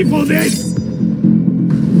 You'll pay for this!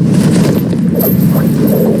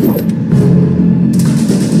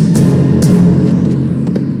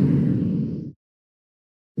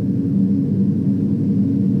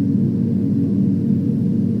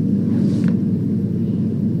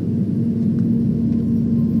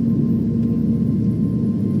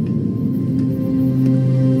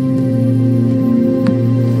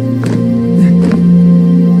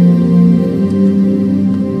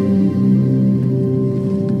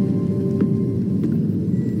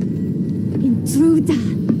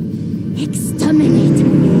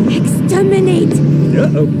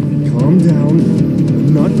 Uh-oh. Calm down.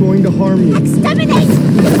 I'm not going to harm you. Exterminate!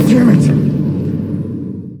 Damn it!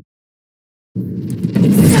 Exterminate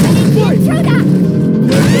the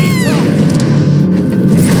intruder!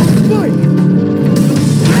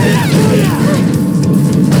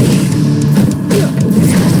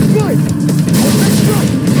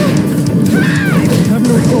 Have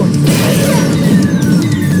no choice.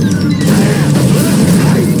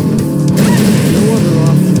 No other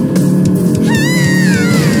option.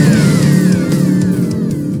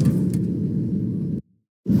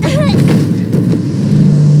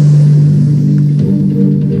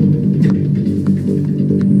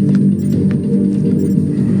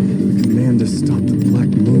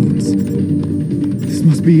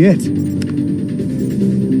 Be it.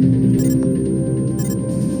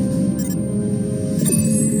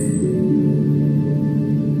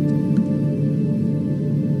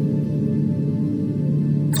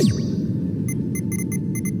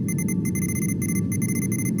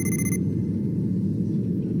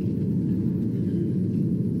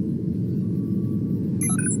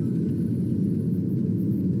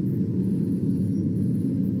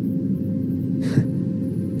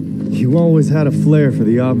 You always had a flair for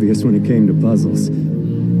the obvious when it came to puzzles.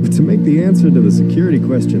 But to make the answer to the security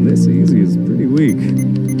question this easy is pretty weak.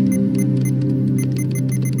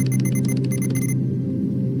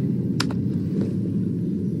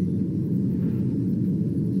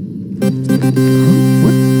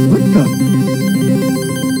 What the?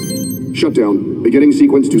 Shutdown. Beginning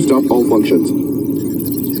sequence to stop all functions.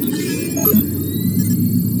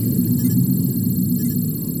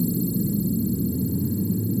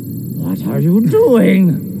 What are you doing?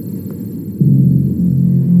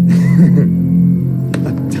 A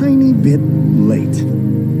tiny bit late.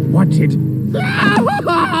 What did...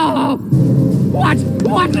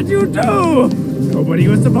 What did you do? Nobody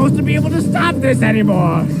was supposed to be able to stop this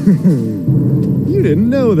anymore. You didn't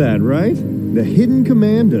know that, right? The hidden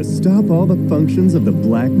command to stop all the functions of the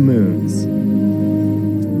Black Moons.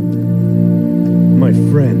 My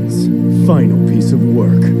friend's final piece of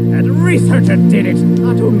work. That researcher did it!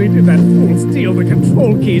 Not only did that fool steal the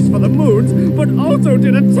control keys for the moons, but also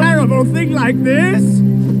did a terrible thing like this!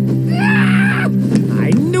 Ah!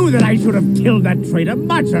 I knew that I should have killed that traitor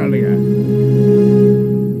much earlier!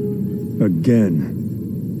 Again.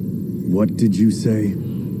 What did you say?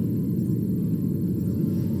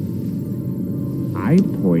 I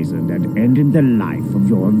poisoned and ended the life of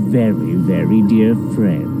your very, very dear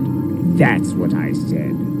friend. That's what I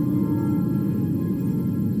said.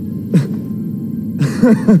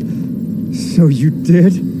 So you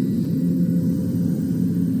did?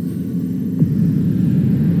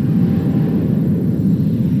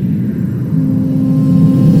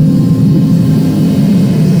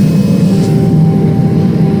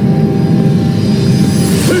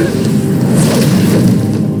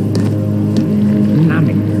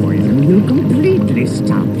 Numbing poison will completely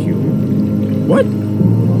stop you. What?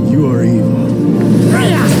 You are evil.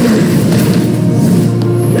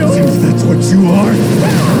 Since that's what you are.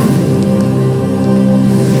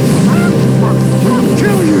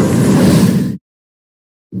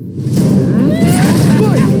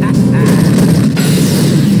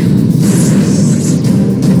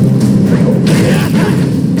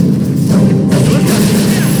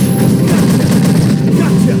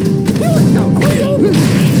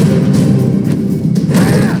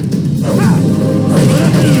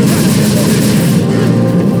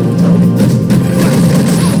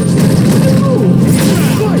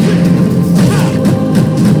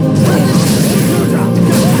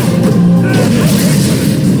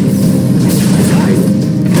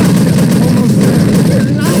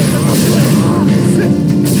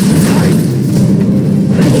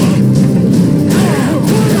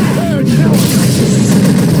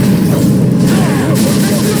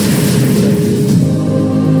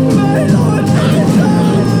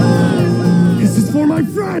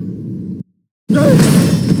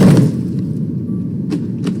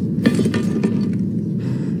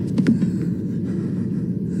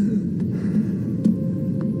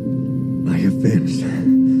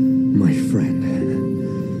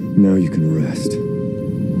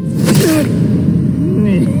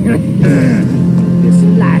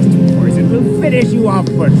 finish you off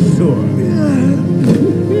for sure.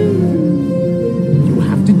 You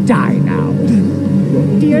have to die now.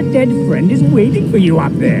 Your dear dead friend is waiting for you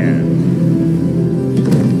up there.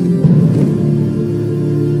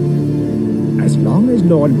 As long as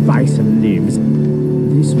Lord Bison lives,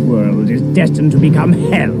 this world is destined to become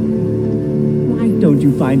hell. Why don't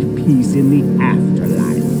you find peace in the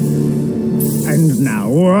afterlife? And now...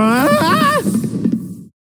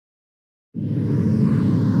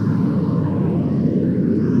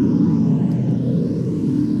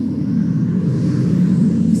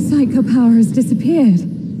 Psycho power has disappeared.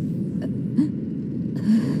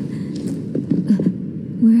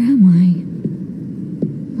 Where am I?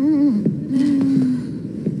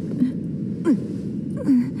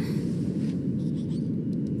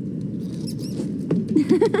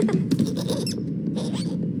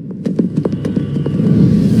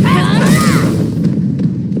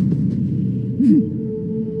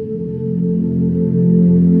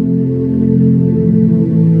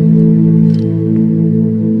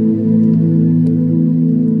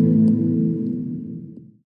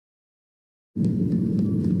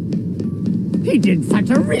 He did such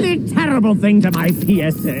a really terrible thing to my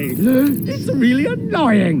PSA. It's really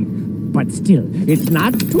annoying. But still, it's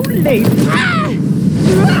not too late.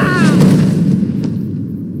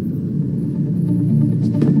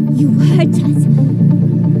 You hurt us.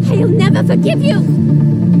 I'll never forgive you.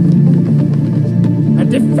 A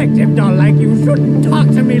defective doll like you shouldn't talk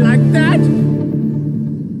to me like that.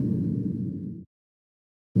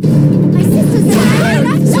 My sister's alive.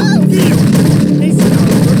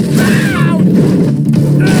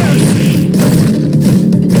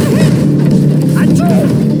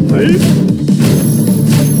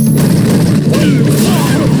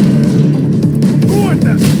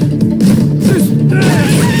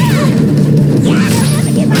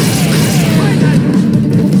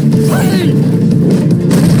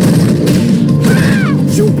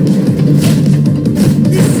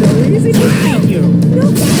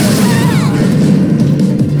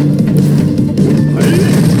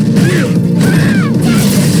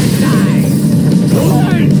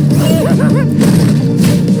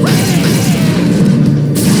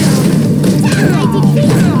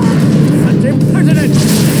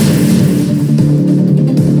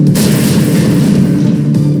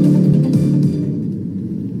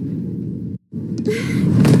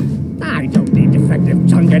 I don't need defective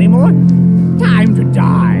junk anymore. Time to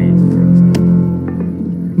die.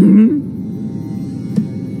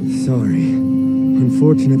 Sorry.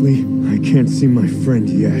 Unfortunately, I can't see my friend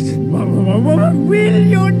yet. Will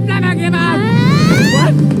you never give up?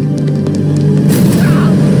 What?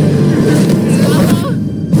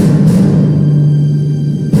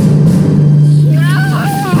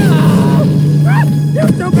 You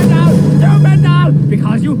stupid doll! Stupid doll!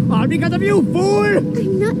 All because of you, fool!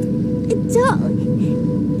 I'm not a doll.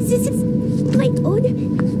 This is my own.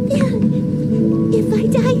 If I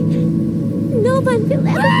die, no one will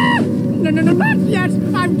ever. No, not yet!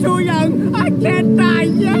 I'm too young! I can't die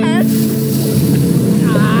yet!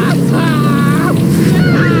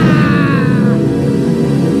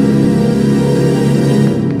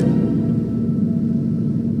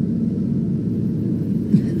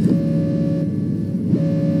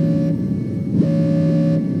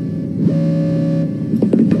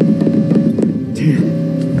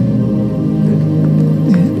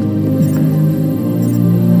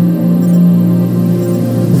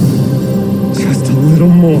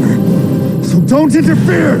 Don't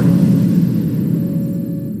interfere!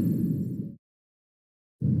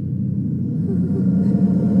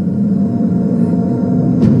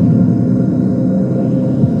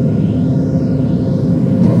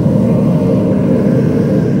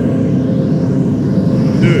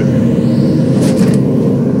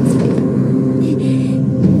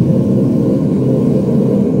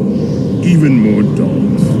 Even more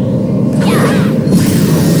dolls.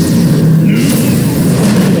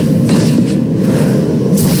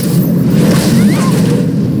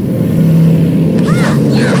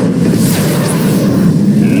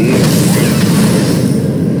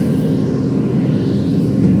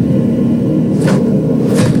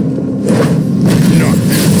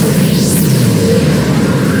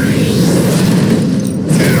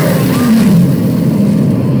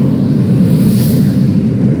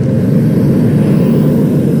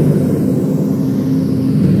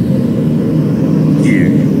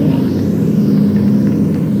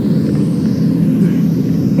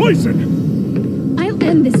 I'll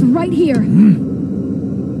end this right here.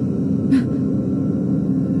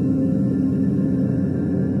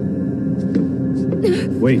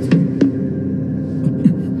 Wait.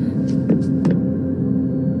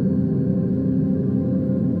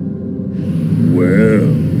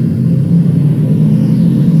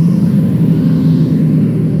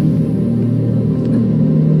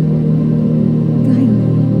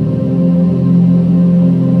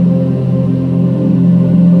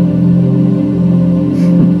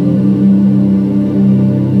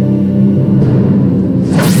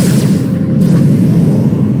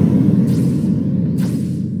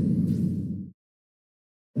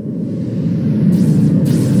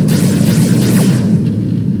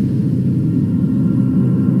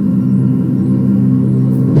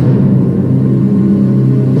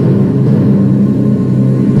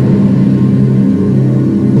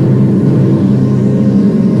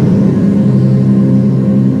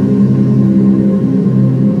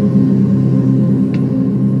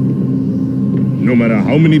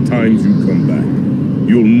 how many times you come back,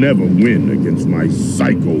 you'll never win against my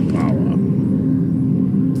psycho power.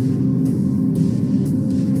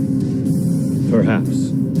 Perhaps.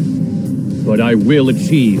 But I will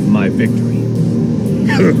achieve my victory.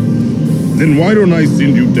 Then why don't I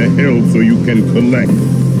send you to hell so you can collect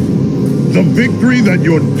the victory that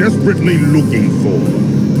you're desperately looking for?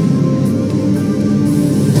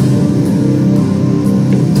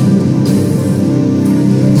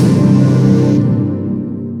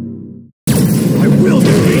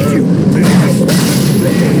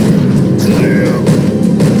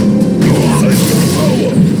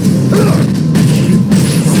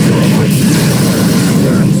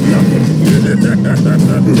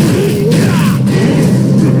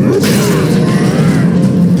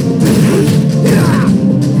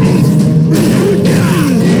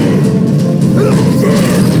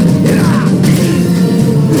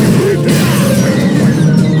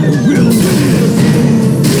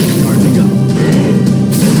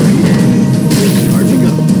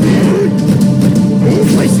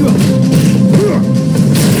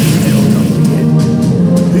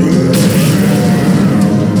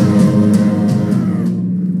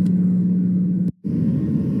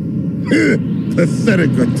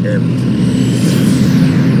 Pathetic attempt.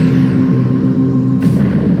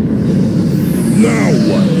 Now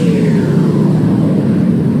what?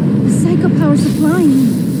 The psycho power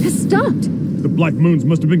supplying has stopped. The Black Moons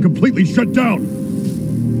must have been completely shut down.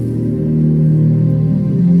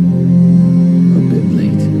 A bit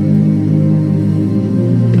late.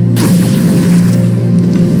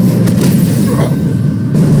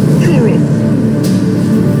 You're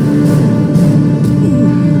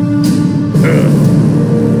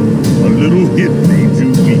a little hit made you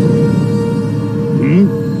weak.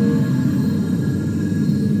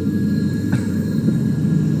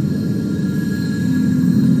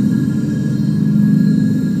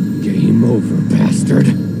 Game over, bastard.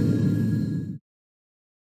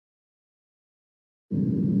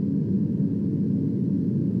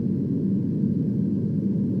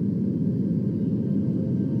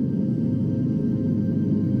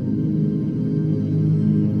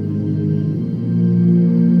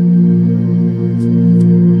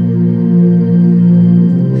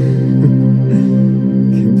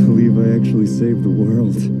 Save the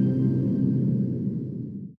world.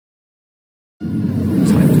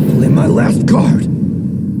 Time to play my last card.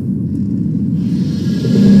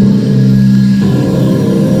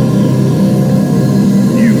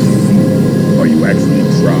 You fool. Are you actually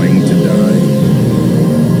trying to die?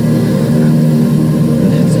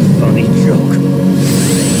 That's a funny joke.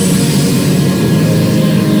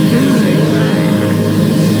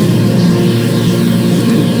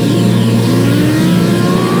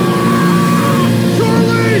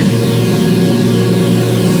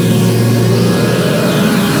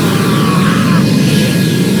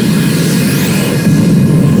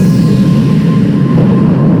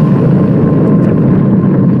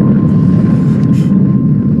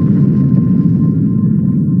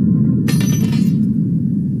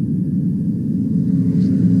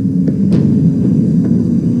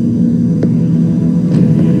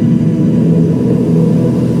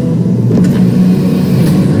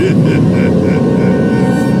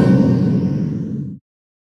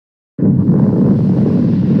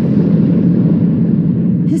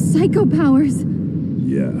 His psycho powers.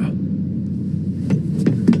 Yeah.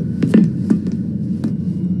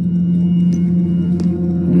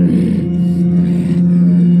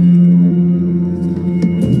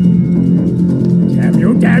 Damn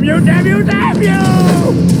you, damn you, damn you, damn you!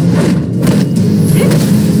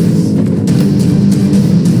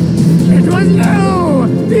 It was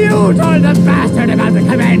you! You told the bastard about the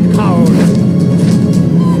command code!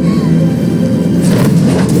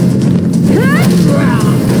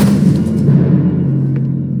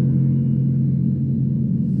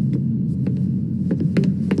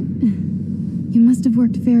 You must have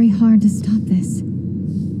worked very hard to stop this.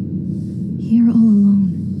 Here all alone.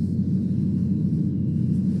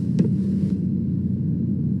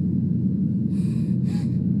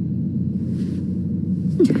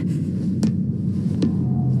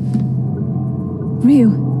 Ryu,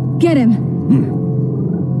 get him!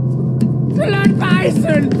 Blood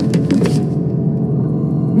Bison!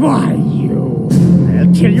 Why, you?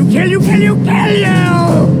 I'll kill you, kill you, kill you, kill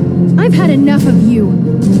you! I've had enough of you!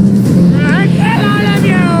 I'll kill all of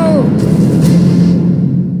you!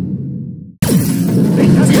 Will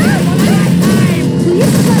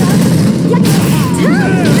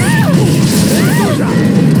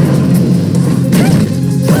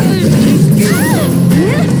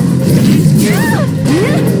you shut up?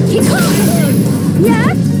 Keep calm!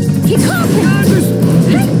 Yeah? Keep calm!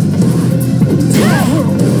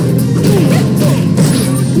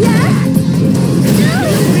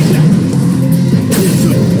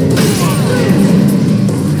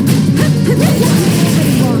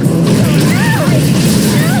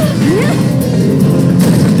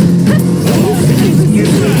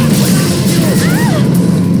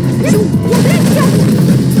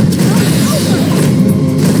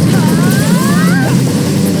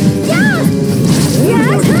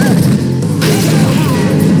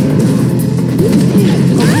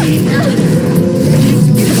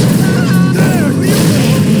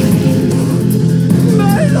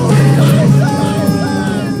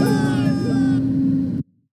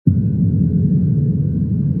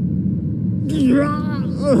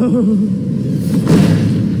 As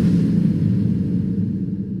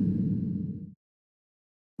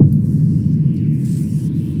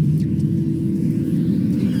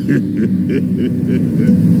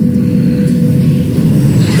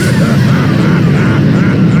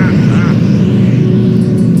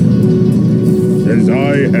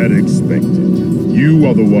I had expected, you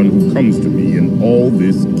are the one who comes to me in all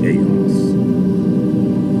this chaos.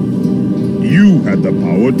 You had the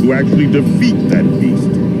power to actually defeat that beast.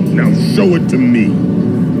 Now show it to me.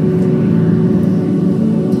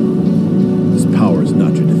 This power is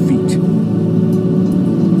not to defeat.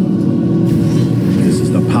 This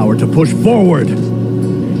is the power to push forward.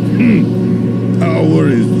 Power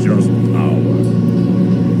is just power.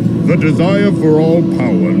 The desire for all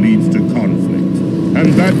power leads to conflict,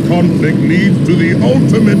 and that conflict leads to the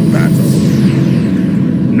ultimate battle.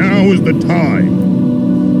 Now is the time.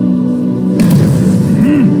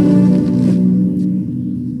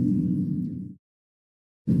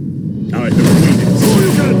 I have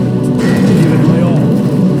waited. Give it my all.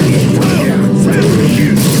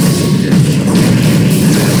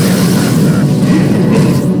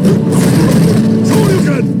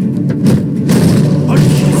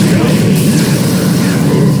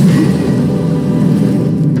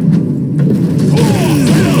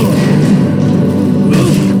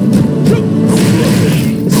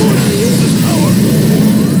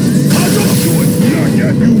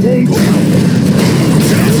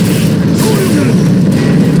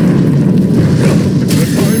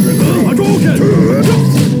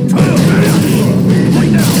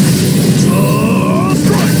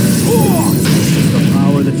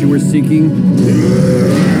 Seeking.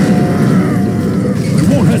 I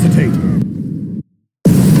won't hesitate.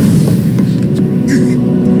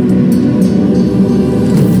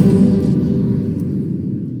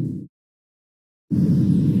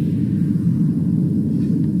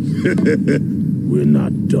 We're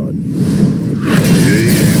not done.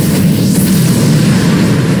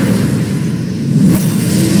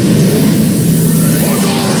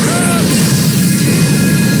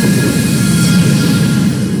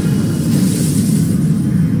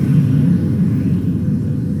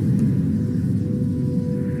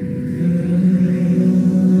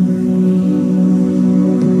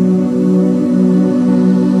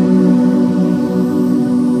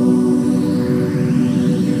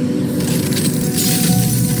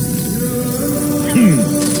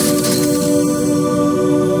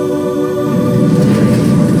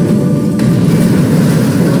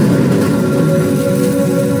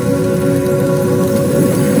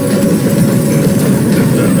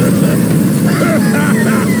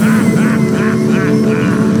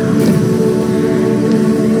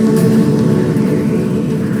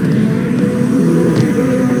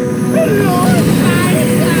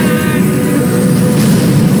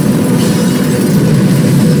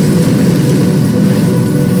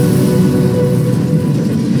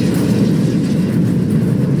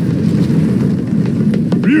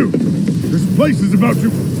 Place is about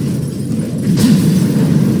to...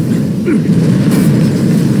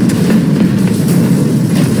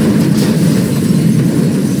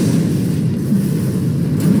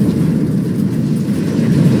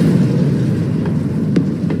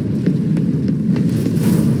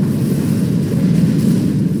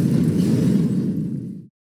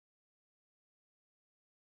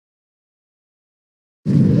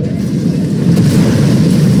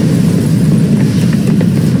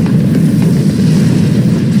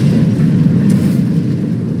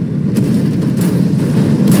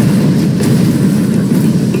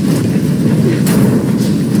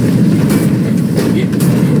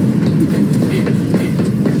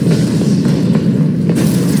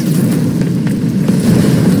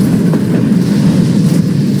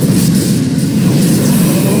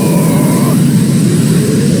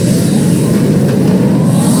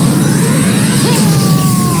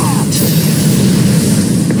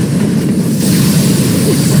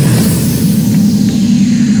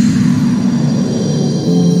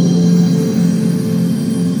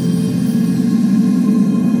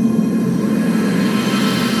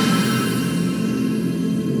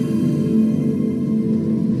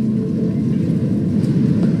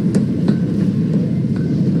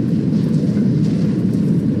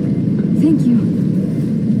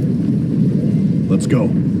 Let's go.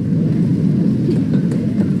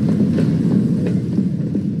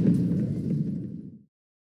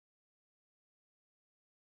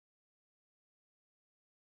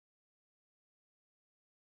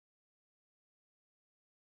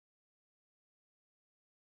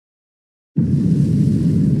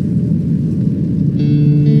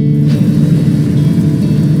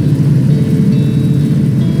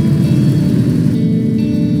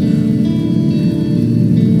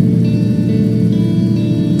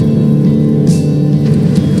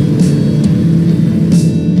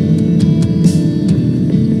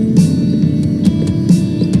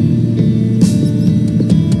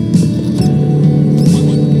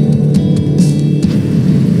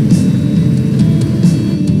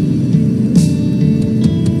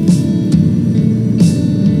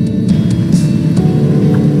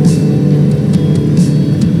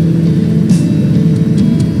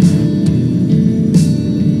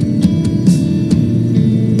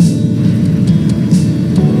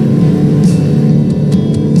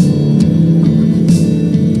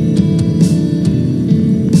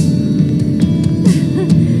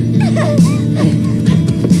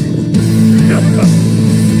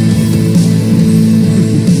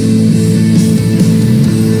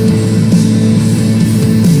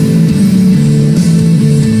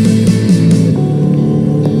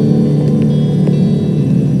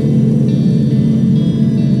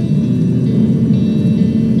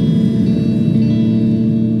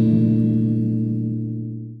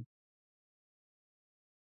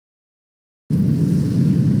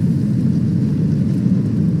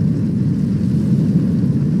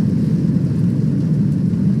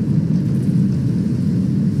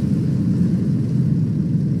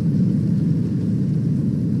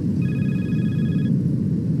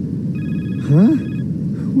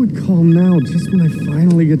 calm now, just when I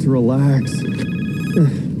finally get to relax.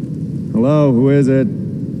 Hello, who is it?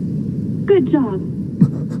 Good job.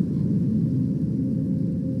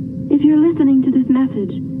 If you're listening to this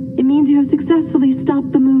message, it means you have successfully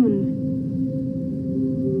stopped the moons.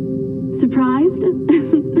 Surprised?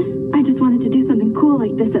 I just wanted to do something cool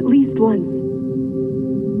like this at least once.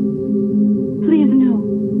 Please know,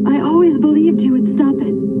 I always believed you would stop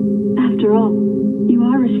it. After all, you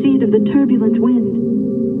are a seed of the turbulent wind.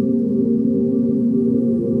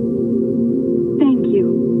 Thank you.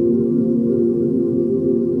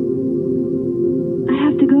 I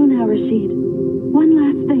have to go now, Rashid. One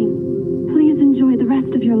last thing. Please enjoy the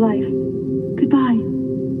rest of your life. Goodbye.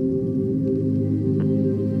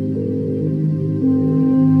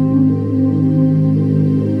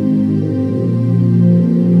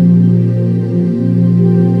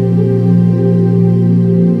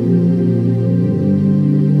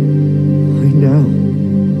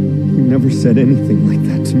 Said anything like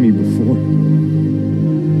that to me before.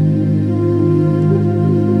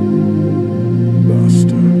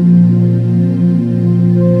 Master.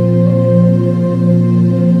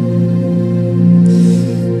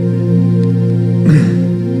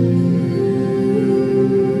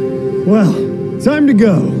 Well, time to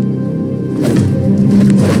go.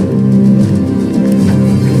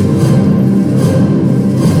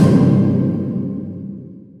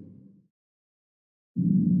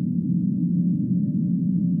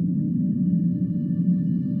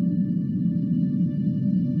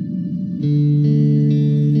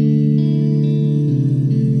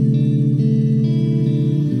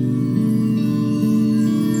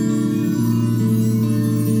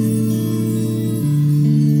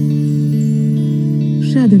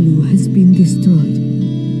 Shadaloo has been destroyed.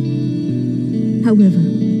 However,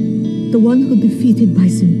 the one who defeated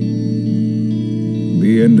Bison...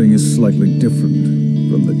 The ending is slightly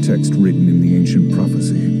different from the text written in the ancient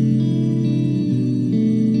prophecy.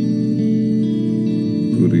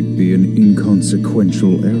 Could it be an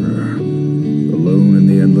inconsequential error, alone in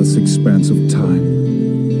the endless expanse of time?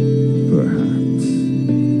 Perhaps.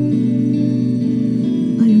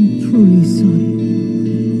 I am truly sorry.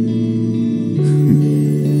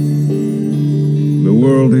 The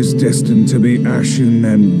world is destined to be ashen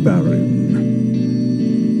and barren.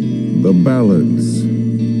 The balance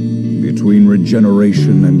between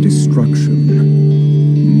regeneration and destruction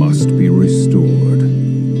must be restored.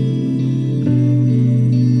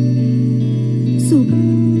 So,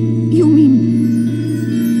 you mean...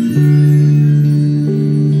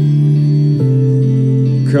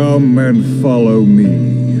 Come and follow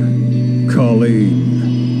me, Colleen.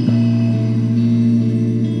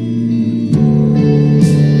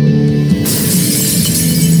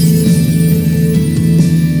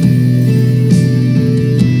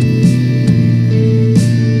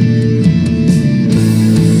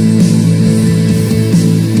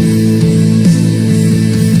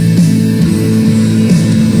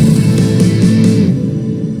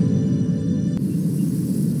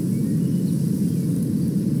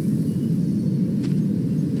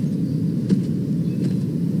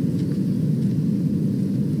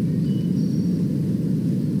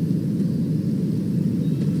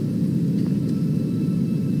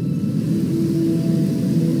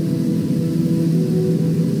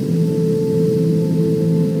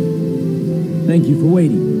 Thank you for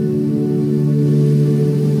waiting.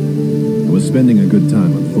 I was spending a good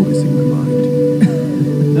time on focusing my mind.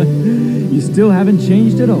 You still haven't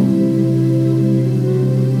changed at all.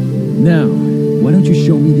 Now, why don't you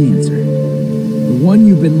show me the answer? The one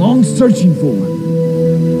you've been long searching for.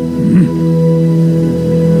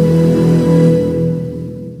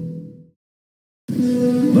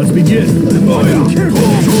 Let's begin. Oh yeah!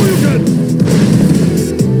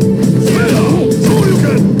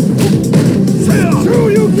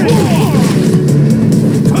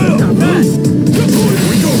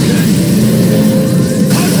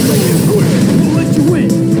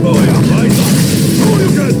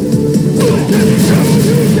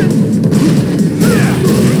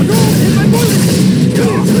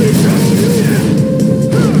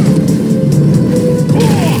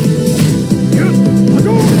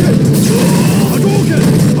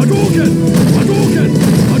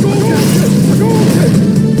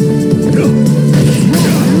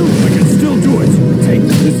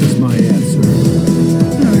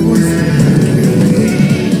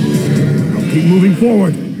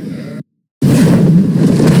 Forward!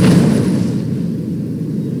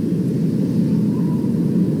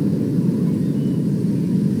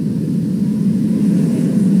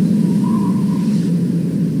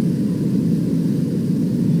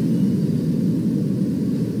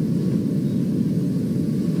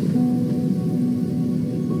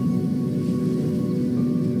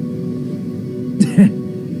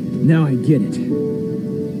 Now I get it.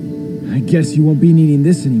 I guess you won't be needing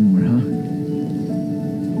this anymore, huh?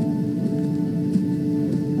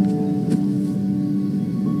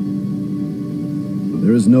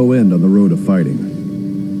 There is no end on the road of fighting.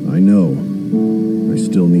 I know. I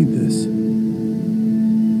still need this.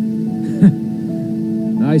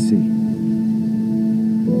 I see.